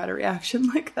never had a reaction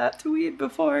like that to weed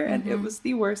before, and it was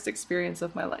the worst experience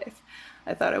of my life.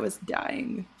 I thought I was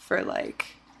dying for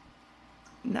like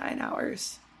 9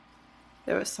 hours.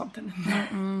 There was something in there,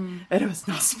 and it was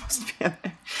not supposed to be in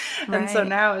there. And so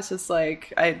now it's just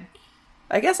like I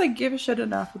guess I give a shit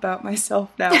enough about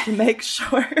myself now to make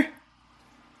sure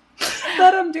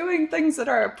that I'm doing things that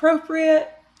are appropriate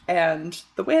and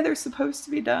the way they're supposed to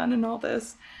be done and all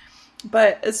this.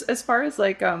 But as far as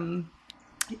like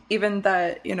even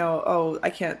that, I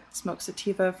can't smoke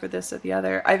sativa for this or the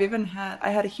other, I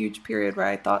had a huge period where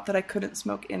I thought that I couldn't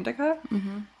smoke indica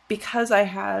because I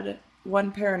had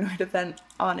one paranoid event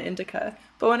on indica.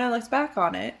 But when I looked back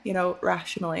on it,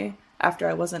 rationally, after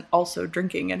I wasn't also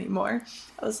drinking anymore,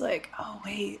 I was like, oh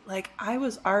wait, like I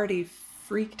was already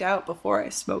freaked out before I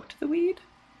smoked the weed.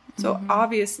 So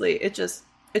obviously it just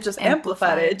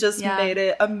amplified it. It just made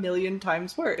it a million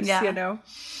times worse,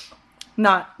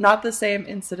 Not the same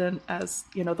incident as,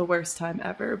 the worst time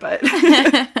ever, but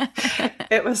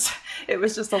it was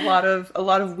just a lot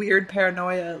of weird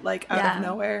paranoia, like out of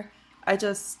nowhere. I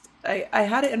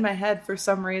had it in my head for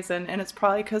some reason, and it's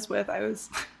probably because I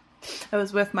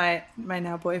was with my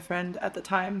now boyfriend at the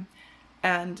time,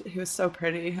 and he was so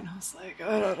pretty, and I was like,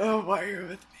 I don't know why you're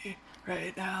with me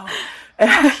right now.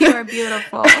 You are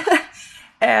beautiful.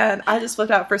 And I just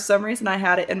flipped out. For some reason, I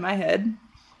had it in my head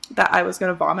that I was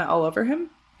going to vomit all over him.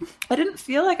 I didn't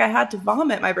feel like I had to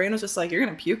vomit. My brain was just like, you're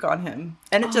going to puke on him.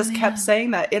 And it just kept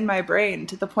saying that in my brain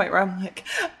to the point where I'm like,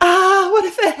 what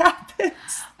if it happens?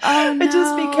 Oh, no. It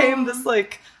just became this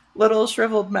like little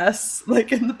shriveled mess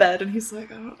like in the bed. And he's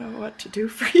like, I don't know what to do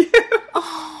for you.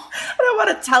 I don't want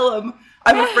to tell him.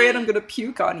 I'm afraid I'm going to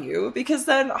puke on you, because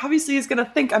then obviously he's going to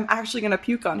think I'm actually going to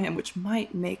puke on him, which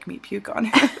might make me puke on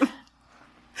him.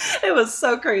 It was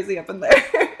so crazy up in there.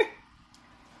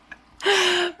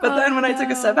 But then when I took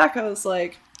a step back, I was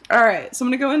like, all right, so I'm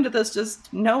going to go into this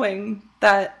just knowing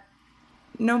that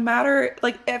no matter,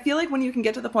 like, I feel like when you can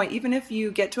get to the point, even if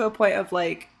you get to a point of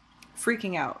like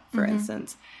freaking out, for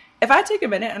instance, if I take a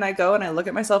minute and I go and I look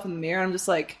at myself in the mirror, I'm just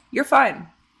like, you're fine.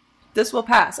 This will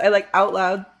pass. I like out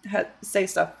loud say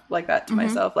stuff like that to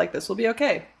myself, like, this will be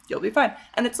okay. You'll be fine.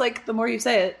 And it's like, the more you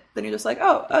say it, then you're just like,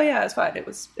 oh yeah, it's fine. It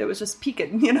was just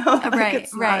peaking, Like,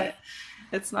 right.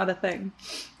 It's not a thing.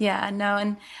 Yeah, no.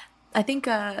 And I think,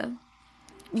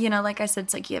 like I said,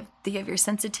 it's like you have your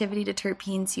sensitivity to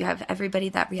terpenes. You have everybody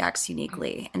that reacts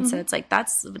uniquely. And so it's like,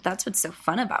 that's what's so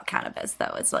fun about cannabis,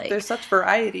 though. It's like, there's such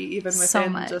variety, even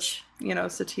within so just,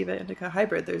 sativa indica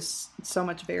hybrid. There's so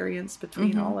much variance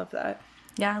between all of that.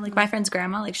 Yeah, like my friend's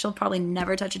grandma, like she'll probably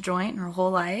never touch a joint in her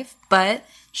whole life, but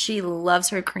she loves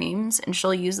her creams and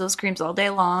she'll use those creams all day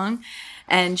long.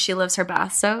 And she loves her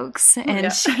bath soaks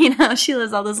and she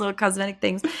loves all those little cosmetic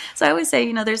things. So I always say,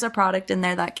 there's a product in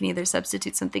there that can either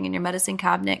substitute something in your medicine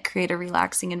cabinet, create a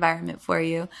relaxing environment for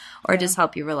you, or just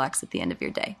help you relax at the end of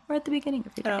your day or at the beginning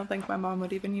of your day. I don't think my mom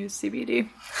would even use CBD.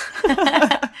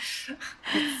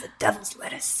 It's the devil's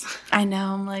lettuce. I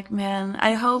know. I'm like, man,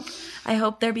 I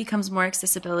hope there becomes more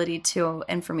accessibility to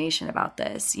information about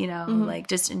this, like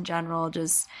just in general,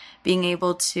 just being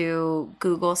able to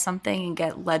Google something and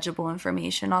get legible information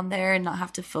on there and not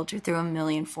have to filter through a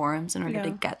million forums in order to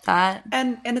get that.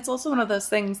 And it's also one of those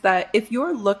things that if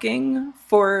you're looking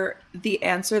for the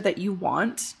answer that you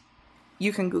want,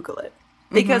 you can Google it.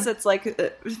 Because it's like,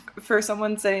 for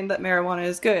someone saying that marijuana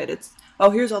is good, it's, oh,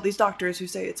 here's all these doctors who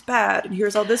say it's bad, and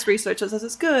here's all this research that says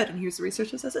it's good, and here's the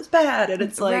research that says it's bad, and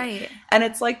it's like, and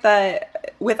it's like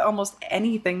that with almost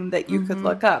anything that you could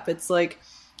look up. It's like,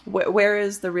 where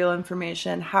is the real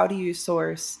information? How do you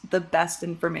source the best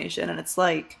information? And it's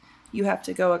like, you have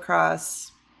to go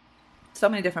across so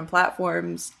many different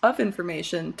platforms of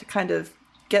information to kind of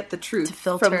get the truth to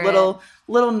filter from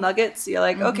little nuggets. You're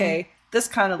like, okay, this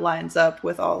kind of lines up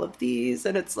with all of these,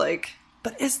 and it's like,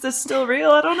 but is this still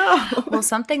real? I don't know. Well,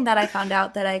 something that I found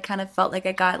out that I kind of felt like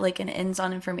I got like an ins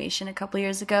on information a couple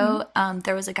years ago,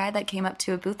 there was a guy that came up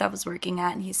to a booth I was working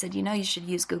at, and he said, you should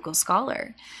use Google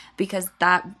Scholar, because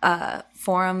that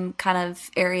forum kind of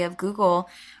area of Google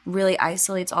really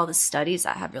isolates all the studies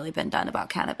that have really been done about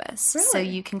cannabis. Really? So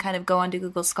you can kind of go onto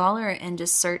Google Scholar and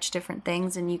just search different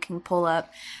things, and you can pull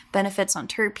up benefits on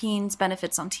terpenes,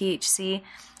 benefits on THC.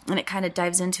 And it kind of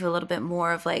dives into a little bit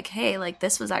more of like, hey, like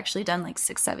this was actually done like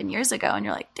 6-7 years ago. And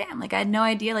you're like, damn, like I had no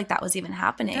idea like that was even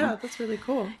happening. Yeah, that's really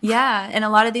cool. Yeah. And a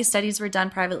lot of these studies were done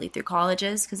privately through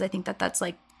colleges, because I think that that's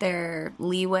like their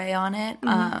leeway on it.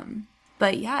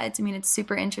 But yeah, it's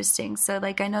super interesting. So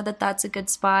like, I know that that's a good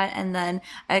spot. And then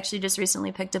I actually just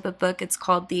recently picked up a book. It's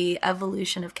called The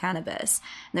Evolution of Cannabis.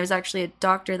 And there's actually a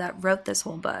doctor that wrote this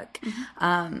whole book.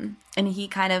 And he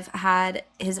kind of had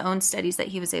his own studies that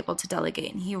he was able to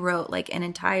delegate. And he wrote like an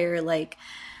entire like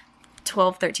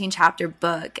 12, 13 chapter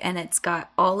book. And it's got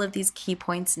all of these key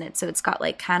points in it. So it's got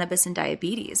like cannabis and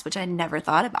diabetes, which I never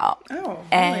thought about. Oh,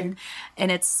 really?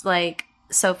 And it's like,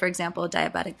 so, for example, a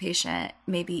diabetic patient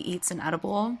maybe eats an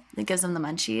edible that gives them the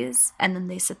munchies, and then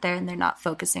they sit there and they're not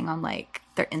focusing on like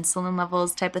their insulin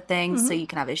levels type of thing. So you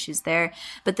can have issues there.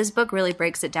 But this book really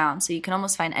breaks it down. So you can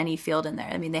almost find any field in there.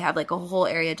 I mean, they have like a whole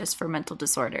area just for mental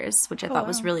disorders, which I thought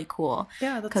was really cool.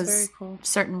 Yeah, that's very cool.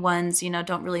 Certain ones,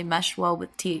 don't really mesh well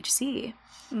with THC.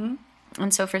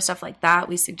 And so for stuff like that,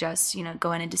 we suggest,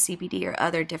 going into CBD or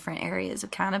other different areas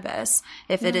of cannabis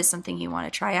if it is something you want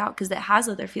to try out, because it has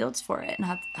other fields for it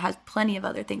and has plenty of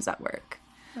other things that work.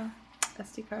 Oh,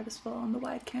 SD card is full on the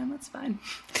wide cam. That's fine.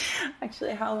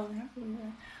 Actually, how long have we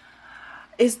been?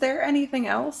 Is there anything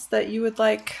else that you would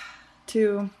like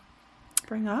to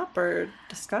bring up or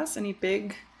discuss? Any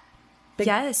big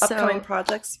upcoming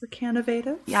projects for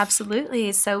Cannavative? Yeah,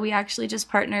 absolutely. So we actually just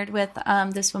partnered with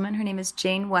this woman. Her name is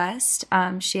Jane West.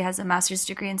 She has a master's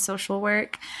degree in social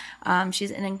work. She's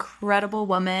an incredible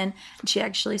woman. She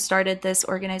actually started this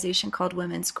organization called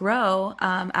Women's Grow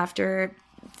after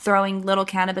throwing little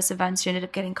cannabis events. She ended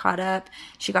up getting caught up.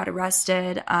 She got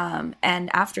arrested.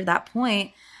 And after that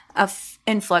point,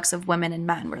 influx of women and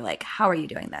men were like, how are you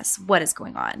doing this? What is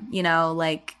going on?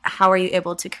 Like, how are you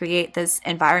able to create this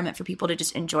environment for people to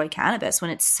just enjoy cannabis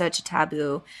when it's such a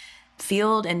taboo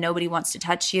field and nobody wants to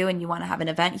touch you, and you want to have an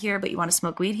event here, but you want to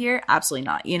smoke weed here? Absolutely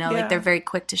not. Like they're very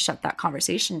quick to shut that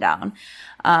conversation down.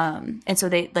 And so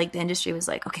they like the industry was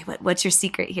like, okay, what's your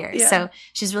secret here? Yeah. So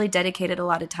she's really dedicated a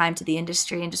lot of time to the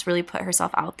industry and just really put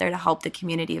herself out there to help the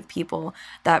community of people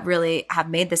that really have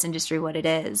made this industry what it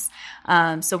is.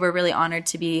 So we're really honored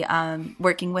to be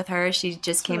working with her. She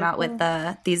just came out with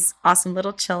these awesome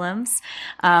little chillums,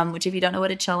 which if you don't know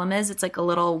what a chillum is, it's like a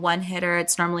little one hitter.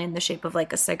 It's normally in the shape of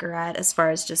like a cigarette as far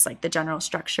as just like the general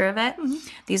structure of it.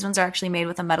 These ones are actually made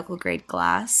with a medical grade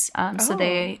glass. So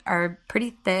they are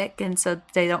pretty thick, and so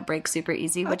they don't break super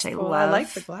easy, which I love. I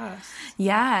like the glass.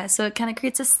 Yeah, so it kind of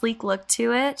creates a sleek look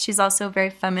to it. She's also very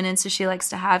feminine, so she likes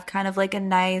to have kind of like a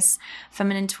nice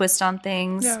feminine twist on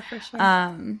things. Yeah, for sure.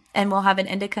 And we'll have an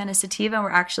indica and a sativa, and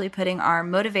we're actually putting our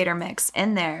motivator mix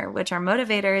in there, which our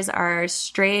motivators are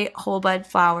straight whole bud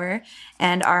flower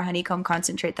and our honeycomb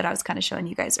concentrate that I was kind of showing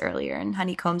you guys earlier. And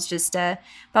honeycomb's just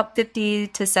about 50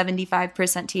 to 75%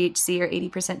 THC or 80%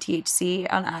 THC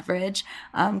on average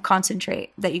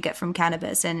concentrate that you get from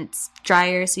cannabis. And it's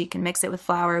drier, so you can mix it with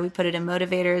flour. We put it in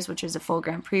motivators, which is a full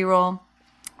gram pre-roll.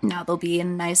 now they'll be in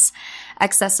a nice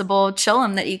accessible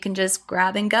chillum that you can just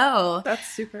grab and go. That's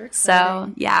super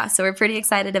exciting. So we're pretty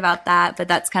excited about that, but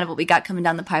that's kind of what we got coming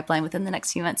down the pipeline within the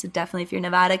next few months. So definitely, if you're in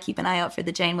Nevada, keep an eye out for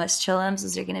the Jane West chillums,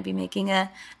 as they're going to be making a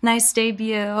nice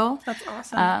debut. That's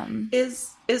awesome.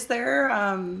 Is there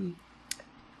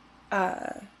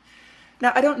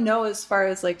now, I don't know, as far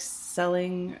as like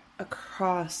selling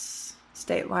across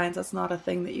state lines, that's not a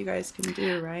thing that you guys can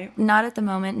do, right? Not at the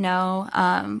moment,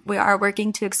 no. We are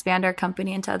working to expand our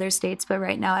company into other states, but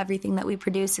right now everything that we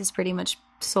produce is pretty much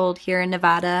sold here in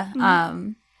Nevada.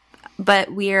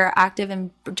 But we are active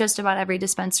in just about every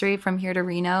dispensary from here to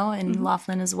Reno and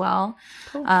Laughlin as well,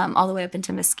 all the way up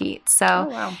into Mesquite.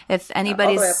 So if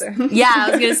anybody's, all the way up there. yeah, I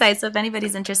was going to say, so if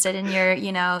anybody's interested in your,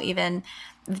 even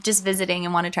just visiting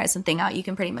and want to try something out, you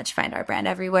can pretty much find our brand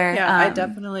everywhere. Yeah, I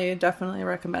definitely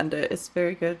recommend it. It's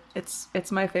very good.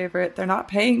 It's my favorite. They're not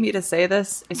paying me to say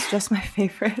this. It's just my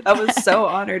favorite. I was so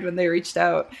honored when they reached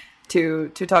out to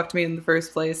talk to me in the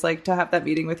first place, like to have that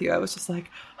meeting with you. I was just like,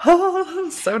 oh,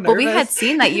 I'm so nervous. Well, we had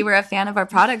seen that you were a fan of our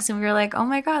products, and we were like, oh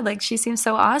my God, like she seems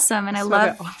so awesome. And I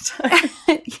love,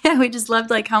 yeah, we just loved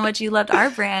like how much you loved our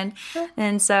brand.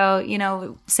 And so,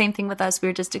 same thing with us. We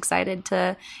were just excited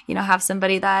to, have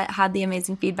somebody that had the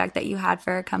amazing feedback that you had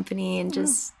for our company, and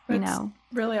just,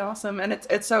 really awesome. And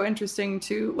it's so interesting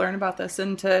to learn about this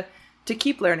and to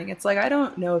keep learning. It's like, I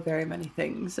don't know very many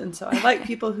things, and so I like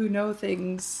people who know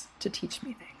things to teach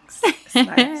me things. It's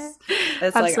nice.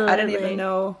 It's like, I didn't even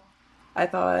know, I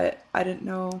thought I didn't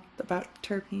know about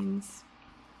terpenes.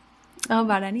 Oh,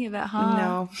 about any of it, huh?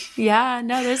 No. Yeah,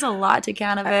 no, there's a lot to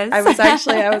cannabis. I was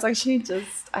actually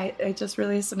just, I just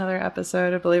released another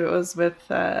episode. I believe it was with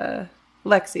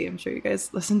Lexi. I'm sure you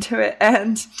guys listened to it.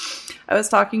 And I was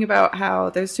talking about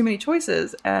how there's too many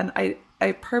choices, and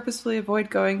I purposefully avoid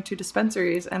going to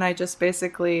dispensaries, and I just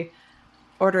basically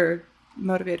order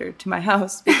Motivator to my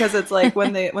house, because it's like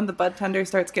when the bud tender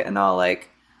starts getting all like,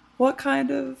 what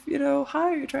kind of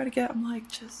high are you trying to get? I'm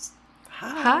like, just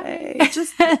high.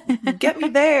 Just get me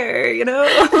there,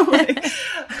 Like,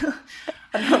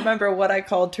 I don't remember what I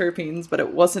called terpenes, but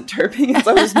it wasn't terpenes.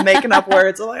 I was making up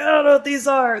words. I'm like, I don't know what these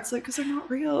are. It's like, because they're not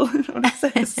real. I don't know what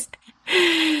it says.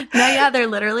 No, yeah, they're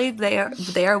literally, they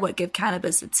are what give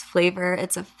cannabis its flavor,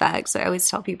 its effect. So I always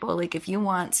tell people, like, if you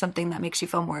want something that makes you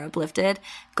feel more uplifted,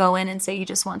 go in and say you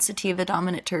just want sativa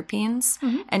dominant terpenes,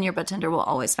 and your bartender will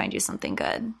always find you something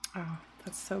good. Oh,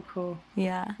 that's so cool.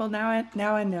 Yeah. Well, now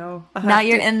I know. Now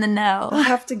you're in the know. I'll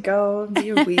have to go and be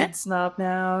a weed snob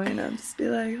now, just be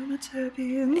like, oh, the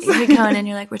terpenes. You're going and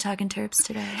you're like, we're talking terps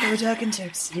today. We're talking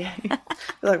terps today.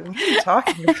 They're like, what are you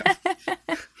talking about?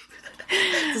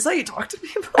 Is this how you talk to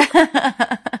people?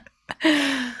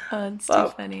 Oh, it's too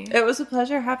funny. It was a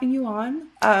pleasure having you on.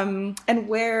 And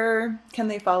where can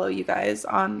they follow you guys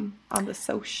on the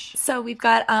social? So we've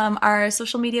got our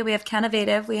social media. We have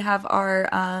Cannavative. We have our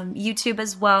YouTube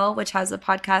as well, which has a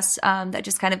podcast that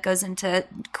just kind of goes into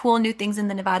cool new things in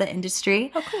the Nevada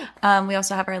industry. Oh, cool. We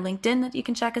also have our LinkedIn that you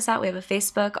can check us out. We have a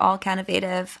Facebook, all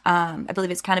Cannavative. I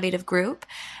believe it's Cannavative Group.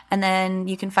 And then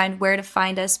you can find where to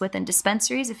find us within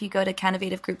dispensaries if you go to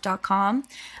cannavativegroup.com.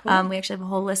 Cool. We actually have a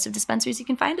whole list of dispensaries you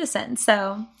can find us in.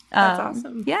 So that's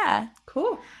awesome. Yeah.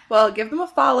 Cool. Well, give them a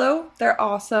follow. They're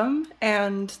awesome,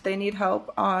 and they need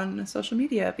help on social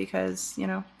media because,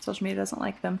 social media doesn't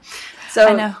like them. So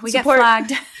I know. We get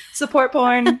flagged. Support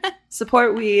porn,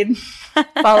 support weed,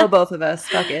 follow both of us.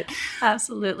 Fuck it.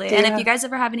 Absolutely. And if you guys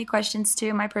ever have any questions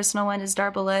too, my personal one is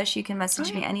Darby. You can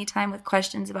message me anytime with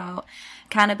questions about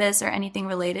cannabis or anything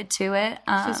related to it.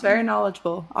 She's very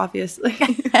knowledgeable, obviously.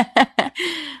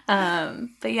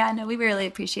 But yeah, no, we really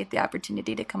appreciate the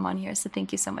opportunity to come on here. So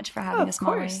thank you so much for having us,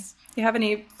 Molly. Do you have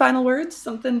any final words?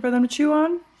 Something for them to chew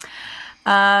on?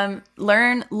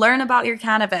 Learn about your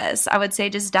cannabis. I would say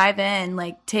just dive in,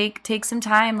 like take some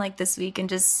time like this week and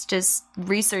just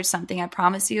research something. I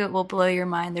promise you it will blow your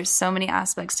mind. There's so many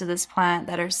aspects to this plant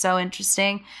that are so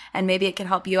interesting, and maybe it could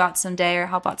help you out someday or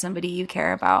help out somebody you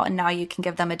care about, and now you can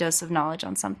give them a dose of knowledge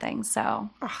on something. So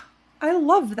I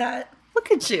love that. Look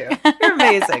at you. You're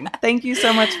amazing. Thank you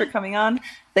so much for coming on.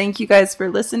 Thank you guys for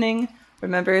listening.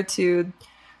 Remember to,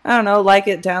 like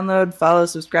it, download, follow,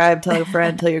 subscribe, tell a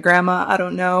friend, tell your grandma. I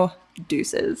don't know.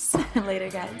 Deuces. Later,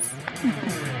 guys.